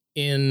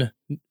 in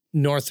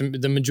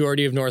the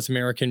majority of North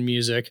American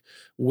music,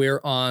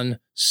 we're on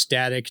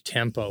static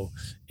tempo,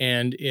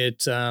 and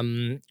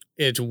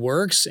it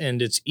works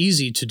and it's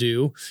easy to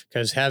do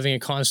because having a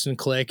constant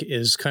click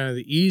is kind of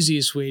the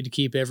easiest way to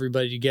keep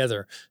everybody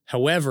together.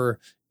 However,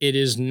 it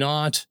is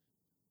not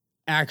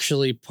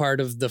actually part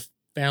of the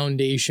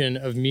foundation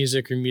of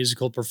music or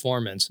musical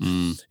performance.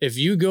 If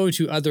you go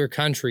to other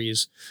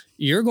countries,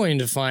 you're going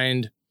to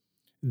find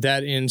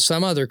that in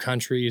some other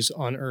countries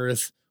on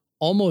earth,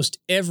 almost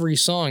every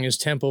song is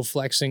tempo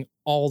flexing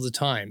all the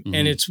time.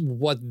 And it's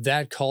what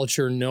that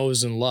culture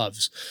knows and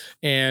loves.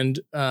 And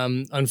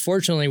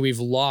unfortunately, we've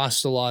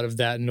lost a lot of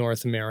that in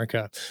North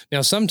America.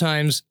 Now,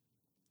 sometimes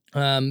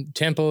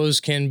tempos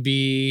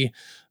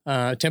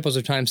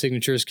of time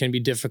signatures can be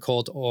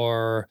difficult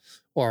or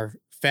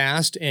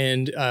fast,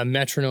 and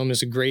metronome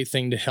is a great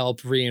thing to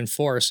help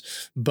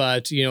reinforce.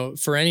 But,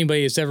 for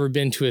anybody that's ever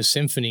been to a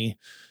symphony,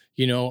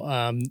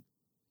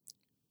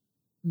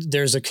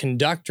 there's a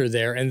conductor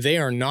there, and they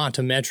are not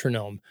a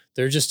metronome.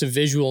 They're just a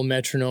visual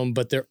metronome,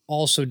 but they're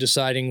also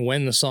deciding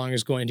when the song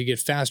is going to get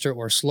faster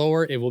or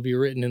slower. It will be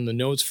written in the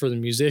notes for the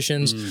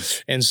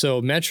musicians. And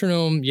so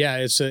metronome,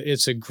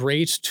 it's a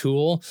great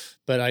tool,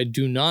 but I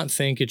do not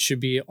think it should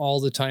be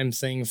all the time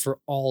thing for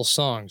all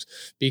songs.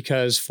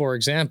 Because, for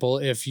example,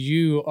 if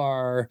you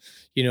are,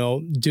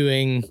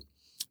 doing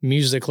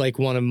music like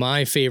one of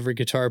my favorite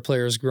guitar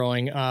players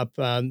growing up,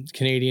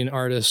 Canadian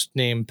artist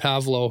named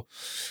Pavlo.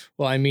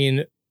 Well, I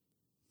mean,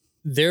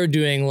 they're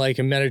doing like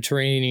a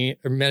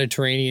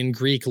Mediterranean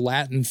Greek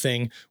Latin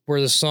thing where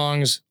the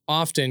songs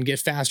often get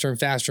faster and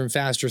faster and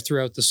faster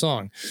throughout the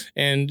song.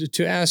 And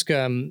to ask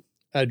a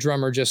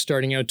drummer just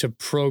starting out to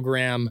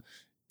program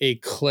a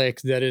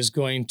click that is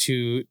going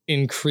to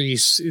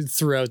increase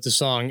throughout the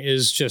song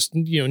is just,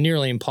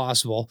 nearly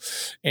impossible.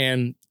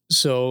 And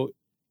so,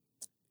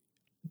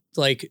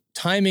 like,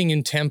 timing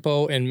and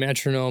tempo and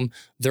metronome,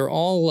 they're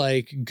all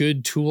like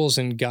good tools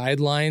and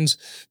guidelines,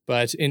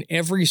 but in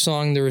every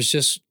song there is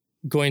just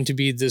going to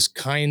be this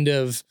kind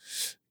of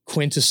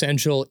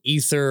quintessential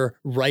ether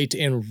right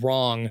and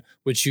wrong,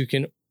 which you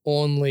can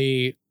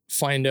only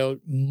find out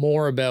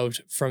more about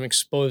from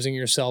exposing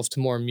yourself to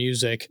more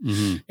music.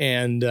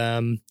 And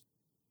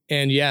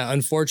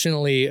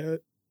unfortunately,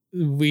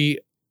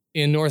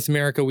 in North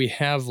America, we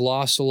have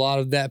lost a lot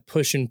of that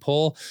push and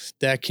pull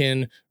that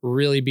can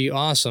really be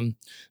awesome.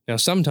 Now,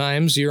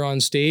 sometimes you're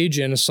on stage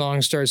and a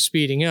song starts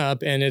speeding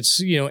up and it's,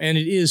 and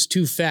it is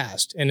too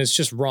fast and it's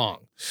just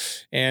wrong.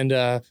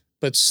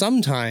 But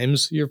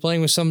sometimes you're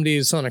playing with somebody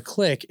that's on a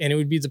click and it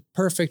would be the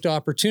perfect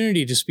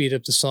opportunity to speed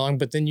up the song,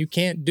 but then you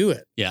can't do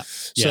it.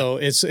 So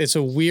it's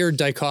a weird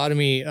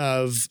dichotomy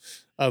of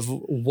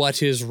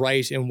what is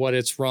right and what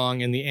it's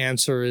wrong. And the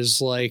answer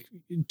is like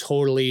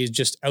totally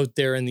just out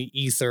there in the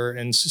ether.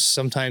 And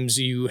sometimes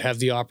you have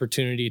the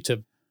opportunity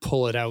to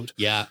pull it out.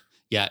 Yeah.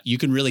 You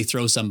can really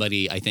throw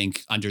somebody, I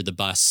think, under the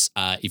bus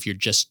if you're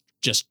just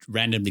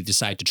randomly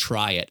decide to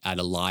try it at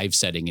a live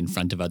setting in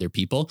front of other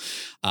people.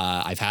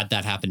 I've had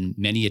that happen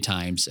many a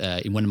times.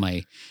 In one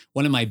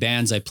of my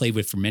bands I played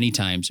with for many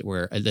times,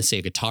 where let's say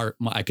a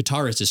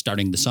guitarist is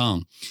starting the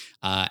song,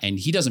 and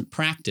he doesn't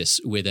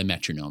practice with a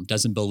metronome,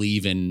 doesn't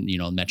believe in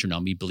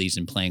metronome. He believes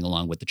in playing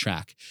along with the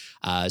track.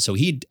 So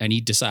he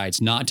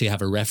decides not to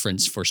have a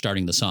reference for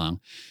starting the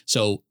song.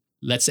 So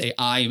let's say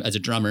I, as a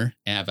drummer,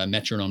 have a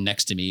metronome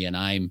next to me, and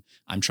I'm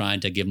trying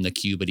to give him the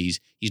cue, but he's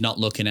not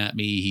looking at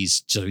me.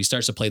 So he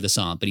starts to play the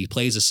song, but he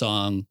plays the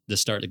song,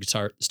 start of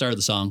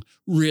the song,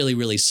 really,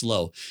 really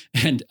slow,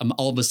 and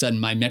all of a sudden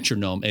my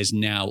metronome is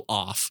now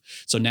off.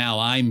 So now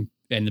I'm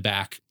in the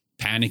back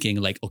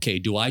panicking, like, okay,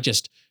 do I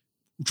just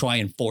try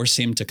and force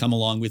him to come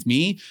along with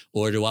me,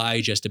 or do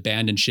I just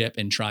abandon ship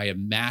and try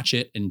and match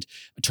it and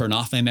turn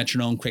off my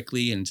metronome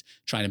quickly and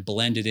try to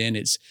blend it in?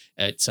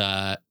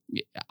 I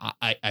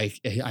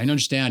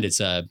understand it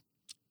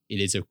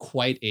is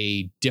quite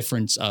a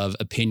difference of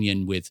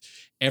opinion with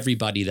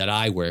everybody that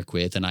I work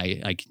with, and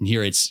I can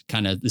hear it's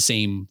kind of the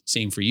same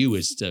for you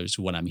as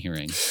what I'm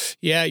hearing.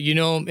 Yeah,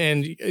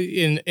 and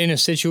in a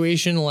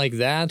situation like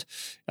that,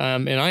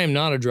 and I am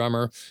not a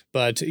drummer,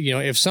 but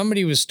if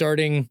somebody was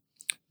starting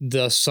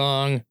the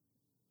song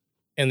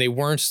and they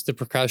weren't the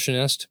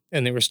percussionist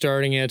and they were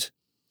starting it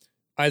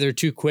either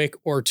too quick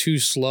or too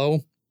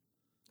slow,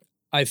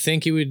 I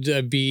think it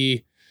would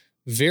be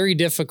very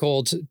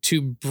difficult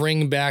to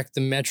bring back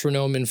the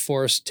metronome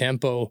enforced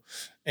tempo.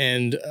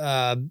 And,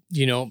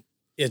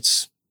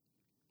 it's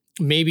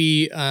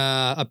maybe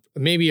a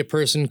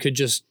person could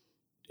just,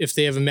 if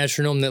they have a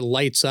metronome that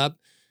lights up,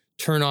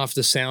 turn off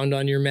the sound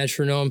on your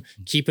metronome,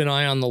 keep an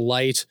eye on the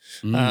light,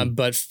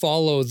 but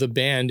follow the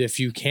band if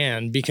you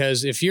can.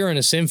 Because if you're in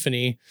a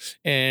symphony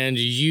and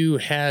you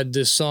had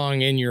this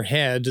song in your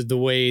head, the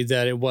way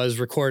that it was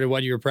recorded,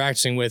 what you were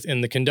practicing with,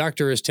 and the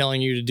conductor is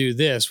telling you to do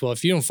this, well,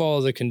 if you don't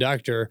follow the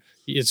conductor,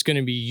 it's going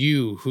to be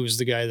you who's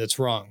the guy that's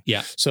wrong.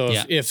 Yeah. So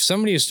if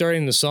somebody is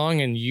starting the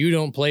song and you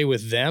don't play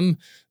with them,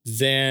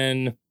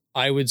 then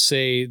I would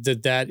say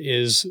that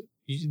is,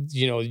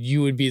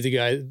 you would be the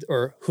guy,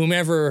 or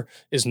whomever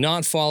is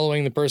not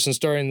following the person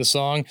starting the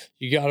song.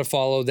 You got to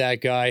follow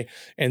that guy.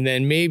 And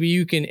then maybe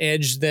you can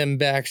edge them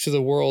back to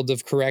the world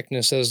of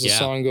correctness as the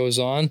song goes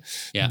on.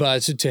 Yeah.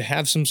 But to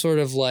have some sort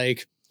of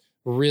like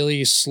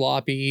really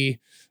sloppy,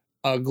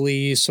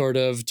 ugly sort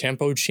of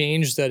tempo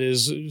change that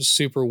is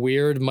super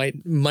weird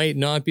might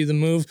not be the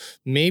move.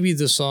 Maybe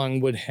the song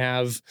would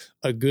have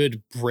a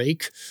good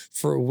break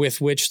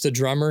with which the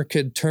drummer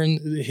could turn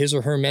his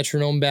or her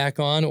metronome back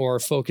on or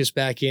focus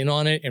back in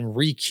on it and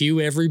re-cue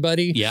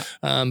everybody. Yeah.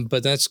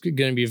 But that's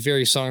going to be a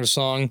very song to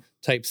song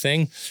type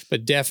thing.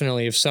 But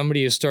definitely if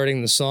somebody is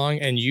starting the song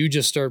and you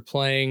just start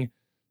playing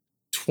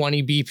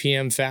 20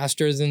 BPM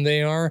faster than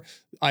they are,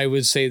 I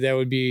would say that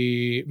would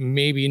be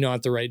maybe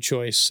not the right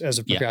choice as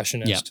a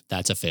percussionist. Yeah,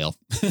 that's a fail.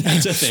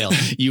 That's a fail.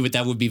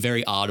 That would be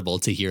very audible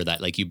to hear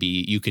that. Like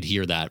you could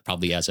hear that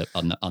probably as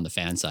on the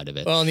fan side of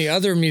it. Well, and the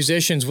other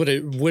musicians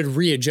would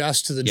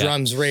readjust to the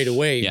drums right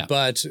away. Yeah.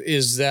 But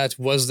was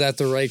that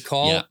the right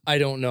call? Yeah. I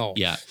don't know.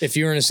 Yeah. If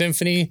you're in a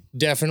symphony,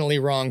 definitely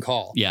wrong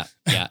call. Yeah.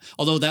 Yeah.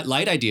 Although that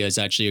light idea is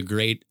actually a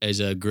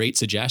great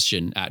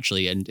suggestion,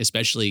 actually, and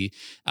especially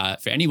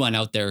for anyone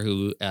out there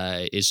who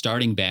is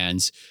starting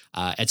bands,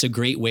 it's a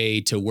great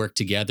way to work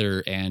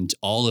together and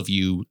all of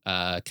you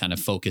kind of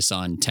focus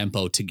on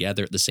tempo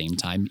together at the same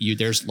time.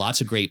 There's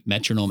lots of great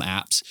metronome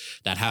apps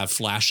that have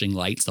flashing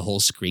lights. The whole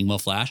screen will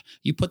flash.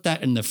 You put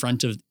that in the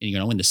front of,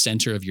 in the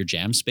center of your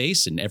jam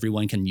space, and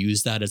everyone can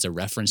use that as a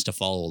reference to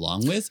follow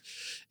along with.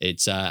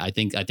 It's I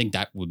think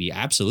that would be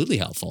absolutely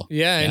helpful.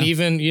 Yeah. And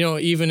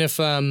even if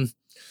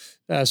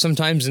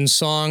sometimes in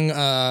song,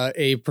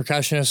 a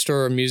percussionist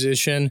or a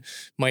musician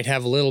might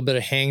have a little bit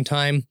of hang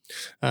time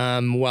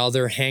while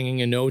they're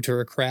hanging a note or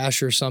a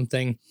crash or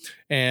something.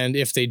 And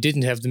if they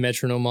didn't have the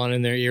metronome on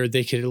in their ear,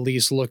 they could at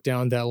least look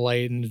down that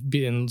light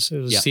and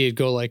see it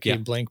go like, hey,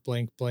 blink,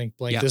 blink, blink,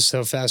 blink. Yeah. This is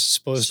how fast it's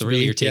supposed to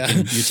really be.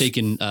 You're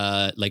taking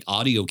like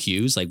audio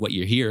cues, like what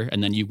you hear,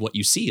 and then what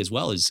you see as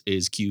well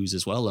is cues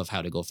as well of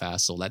how to go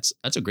fast. So that's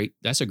a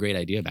great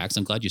idea, Max.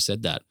 I'm glad you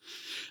said that.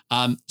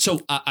 So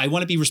I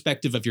want to be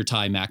respectful of your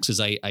time, Max, as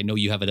I know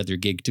you have another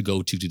gig to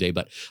go to today.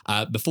 But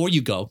before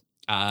you go,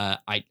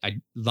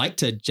 I'd like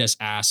to just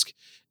ask.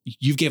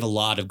 You've gave a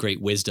lot of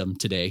great wisdom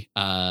today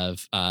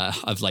of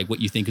like what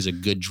you think is a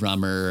good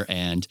drummer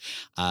and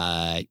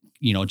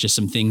just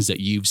some things that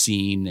you've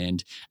seen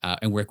and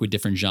work with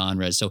different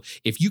genres. So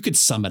if you could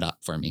sum it up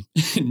for me,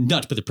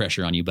 not to put the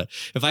pressure on you, but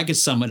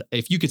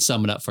if you could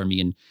sum it up for me,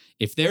 and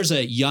if there's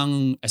a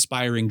young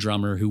aspiring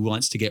drummer who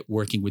wants to get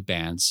working with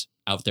bands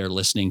out there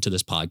listening to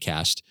this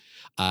podcast,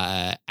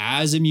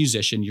 as a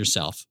musician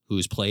yourself,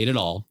 who's played it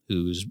all,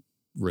 who's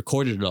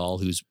recorded it all,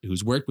 who's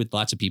worked with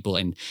lots of people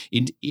and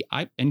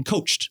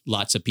coached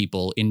lots of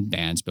people in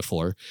bands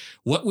before,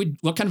 what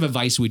kind of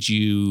advice would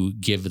you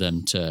give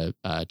them to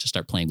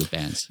start playing with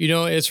bands?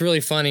 It's really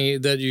funny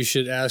that you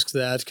should ask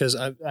that, because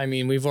I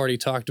mean we've already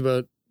talked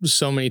about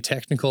so many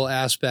technical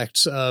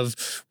aspects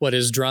of what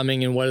is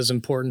drumming and what is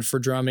important for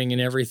drumming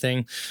and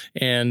everything.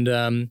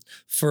 And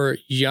for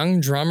young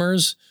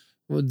drummers,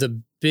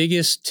 the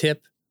biggest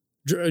tip,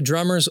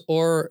 drummers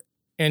or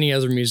any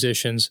other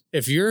musicians,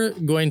 if you're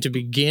going to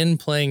begin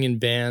playing in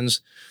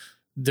bands,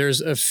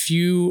 there's a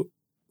few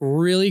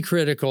really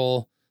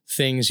critical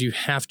things you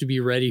have to be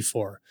ready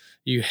for.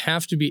 You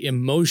have to be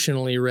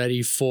emotionally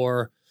ready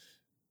for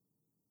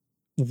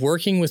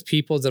working with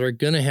people that are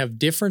going to have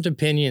different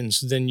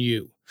opinions than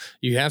you.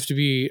 You have to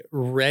be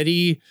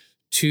ready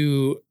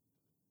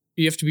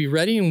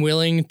and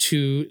willing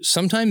to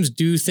sometimes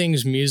do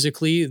things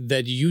musically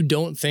that you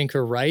don't think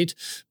are right,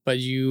 but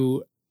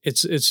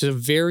it's a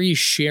very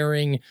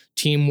sharing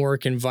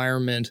teamwork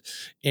environment.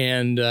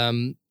 And,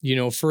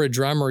 for a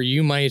drummer,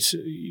 you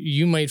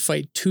might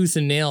fight tooth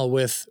and nail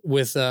with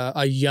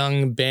a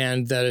young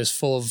band that is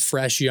full of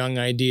fresh, young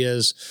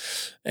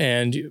ideas.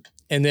 And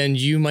then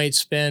you might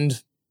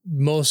spend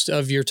most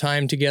of your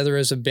time together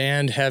as a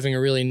band having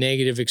a really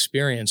negative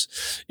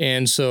experience.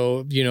 And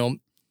so,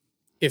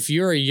 if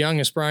you're a young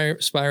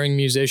aspiring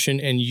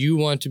musician and you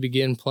want to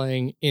begin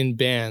playing in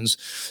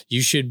bands, you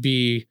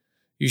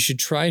should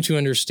try to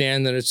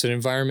understand that it's an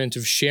environment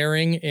of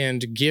sharing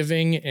and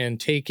giving and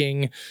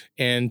taking,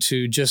 and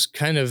to just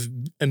kind of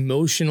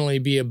emotionally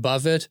be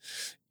above it.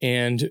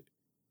 And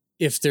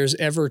if there's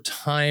ever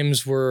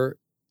times where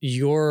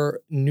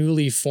your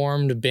newly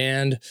formed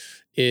band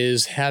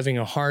is having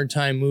a hard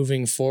time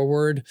moving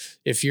forward,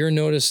 if you're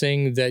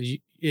noticing that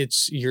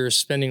you're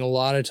spending a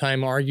lot of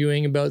time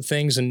arguing about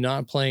things and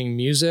not playing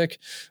music,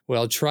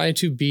 well, try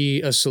to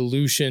be a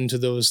solution to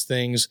those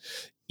things,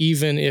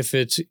 even if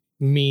it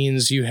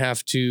means you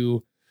have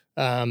to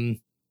to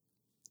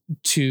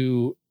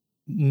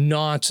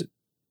not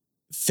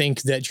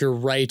think that you're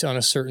right on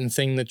a certain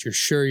thing that you're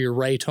sure you're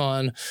right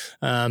on.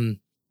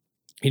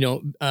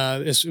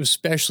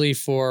 Especially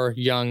for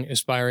young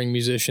aspiring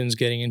musicians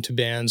getting into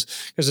bands,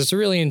 because it's a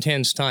really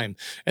intense time.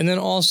 And then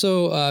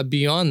also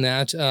beyond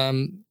that,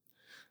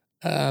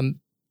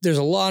 there's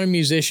a lot of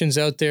musicians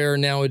out there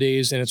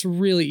nowadays, and it's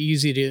really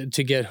easy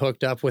to get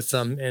hooked up with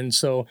them. And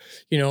so,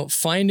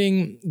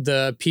 finding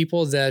the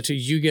people that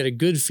you get a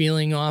good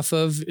feeling off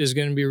of is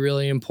going to be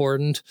really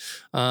important.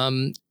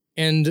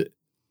 And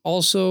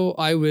also,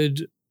 I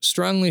would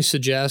strongly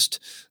suggest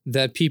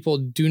that people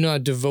do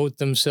not devote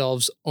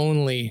themselves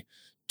only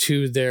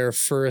to their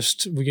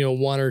first,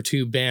 one or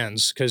two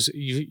bands, because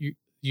you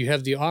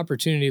have the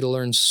opportunity to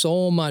learn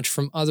so much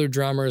from other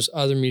drummers,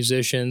 other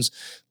musicians.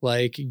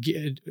 Like,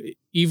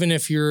 even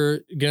if you're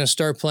going to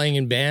start playing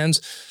in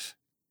bands,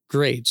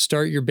 great,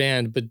 start your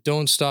band, but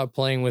don't stop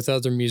playing with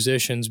other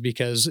musicians,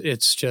 because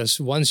it's just,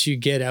 once you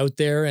get out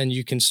there and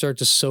you can start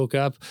to soak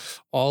up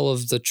all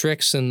of the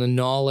tricks and the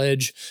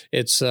knowledge,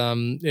 it's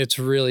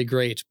really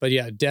great. But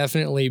yeah,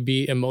 definitely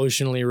be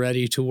emotionally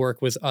ready to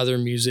work with other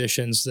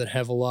musicians that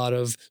have a lot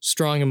of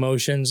strong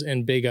emotions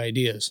and big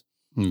ideas.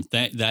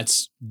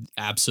 That's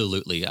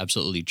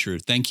absolutely true.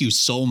 Thank you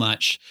so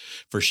much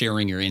for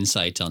sharing your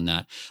insight on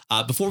that.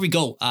 Before we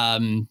go,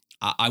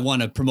 I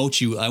want to promote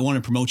you.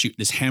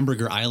 This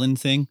Hamburger Island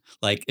thing.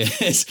 Like,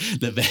 it's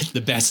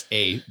the best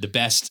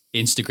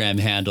Instagram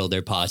handle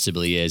there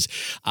possibly is.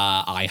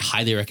 I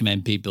highly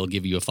recommend people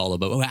give you a follow.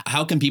 But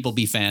how can people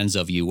be fans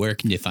of you? Where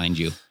can they find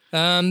you?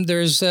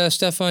 There's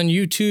stuff on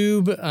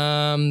YouTube.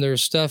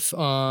 There's stuff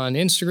on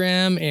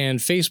Instagram and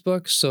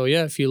Facebook. So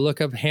yeah, if you look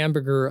up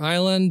Hamburger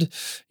Island,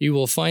 you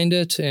will find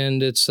it.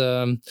 And it's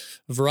a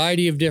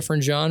variety of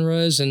different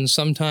genres, and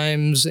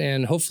sometimes,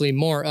 and hopefully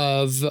more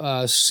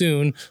of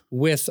soon,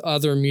 with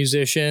other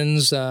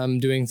musicians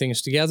doing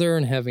things together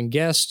and having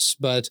guests.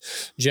 But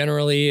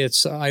generally,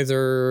 it's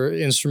either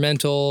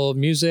instrumental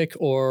music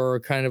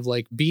or kind of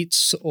like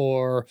beats,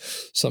 or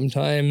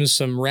sometimes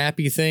some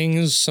rappy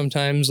things,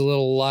 sometimes a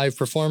little live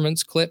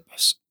performance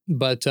clips,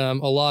 but a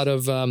lot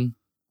of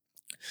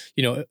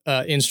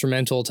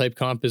instrumental type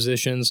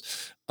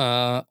compositions,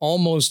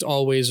 almost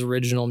always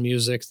original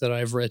music that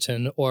I've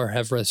written or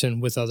have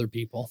written with other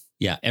people.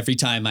 Yeah, every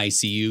time I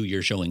see you,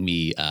 you're showing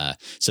me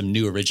some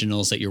new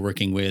originals that you're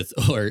working with,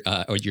 or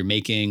you're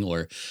making,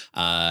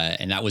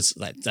 and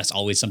that's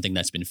always something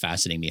that's been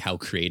fascinating me, how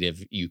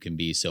creative you can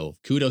be. So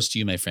kudos to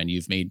you, my friend.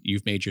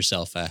 You've made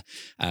yourself a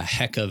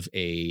heck of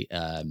a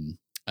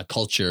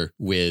culture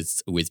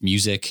with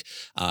music,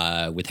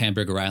 with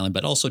Hamburger Island,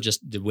 but also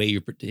just the way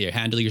you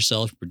handle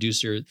yourself,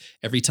 producer.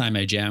 Every time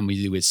I jam with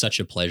you, it's such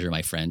a pleasure,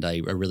 my friend. I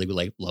really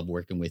love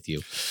working with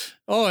you.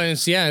 Oh,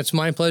 and it's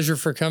my pleasure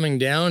for coming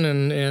down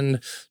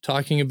and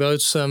talking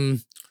about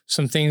some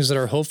things that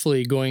are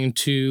hopefully going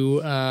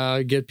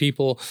to get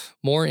people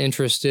more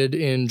interested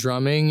in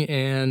drumming,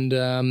 and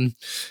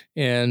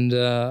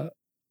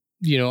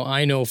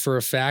I know for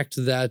a fact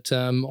that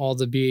all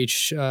the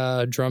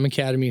BH Drum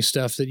Academy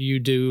stuff that you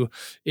do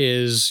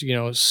is,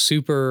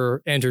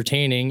 super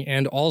entertaining,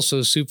 and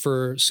also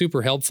super,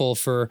 super helpful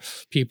for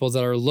people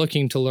that are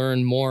looking to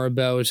learn more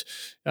about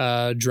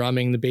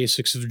drumming, the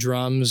basics of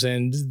drums,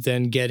 and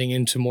then getting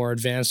into more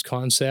advanced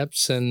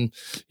concepts. And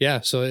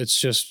yeah, so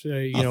it's just,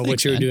 thanks,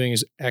 what you're man. doing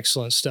is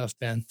excellent stuff,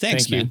 Ben.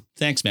 Thanks, Thank man. you.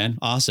 Thanks, man.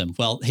 Awesome.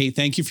 Well, hey,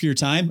 thank you for your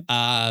time.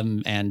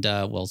 And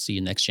we'll see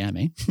you next jam,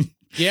 eh?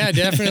 Yeah,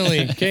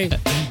 definitely. Okay.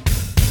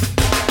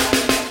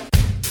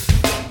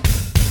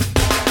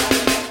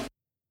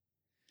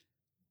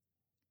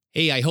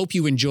 Hey, I hope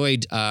you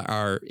enjoyed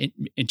our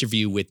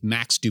interview with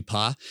Max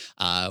Dupas.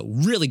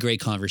 Really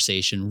great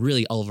conversation,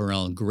 really all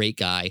around great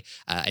guy.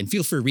 And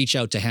feel free to reach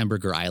out to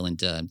Hamburger Island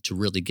to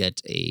really get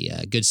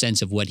a good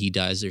sense of what he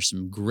does.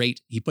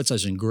 He puts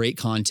us in great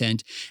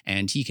content,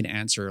 and he can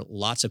answer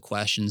lots of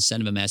questions.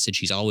 Send him a message.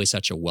 He's always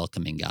such a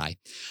welcoming guy.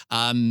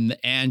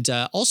 And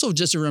also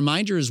just a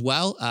reminder as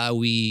well,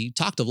 we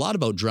talked a lot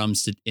about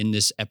drums in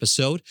this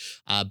episode,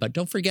 but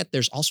don't forget,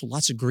 there's also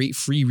lots of great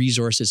free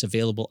resources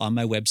available on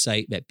my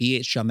website at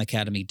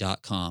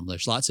bhdrumacademy.com.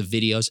 There's lots of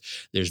videos.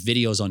 There's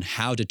videos on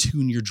how to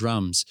tune your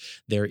drums.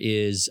 There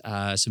is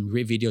some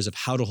great videos of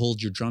how to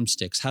hold your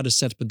drumsticks, how to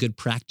set up a good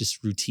practice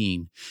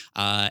routine.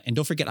 And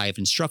don't forget, I have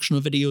instructional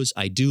videos.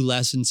 I do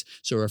lessons.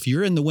 So if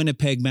you're in the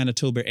Winnipeg,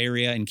 Manitoba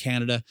area in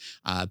Canada,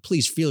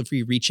 please feel free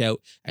to reach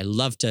out. I'd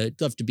love to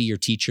be your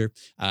teacher.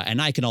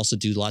 And I can also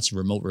do lots of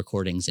remote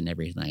recordings and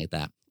everything like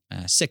that.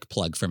 Sick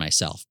plug for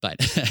myself,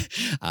 but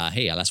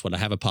hey, that's what I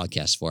have a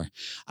podcast for.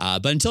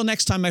 But until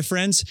next time, my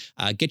friends,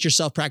 get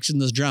yourself practicing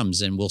those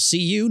drums, and we'll see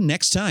you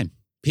next time.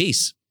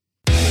 Peace.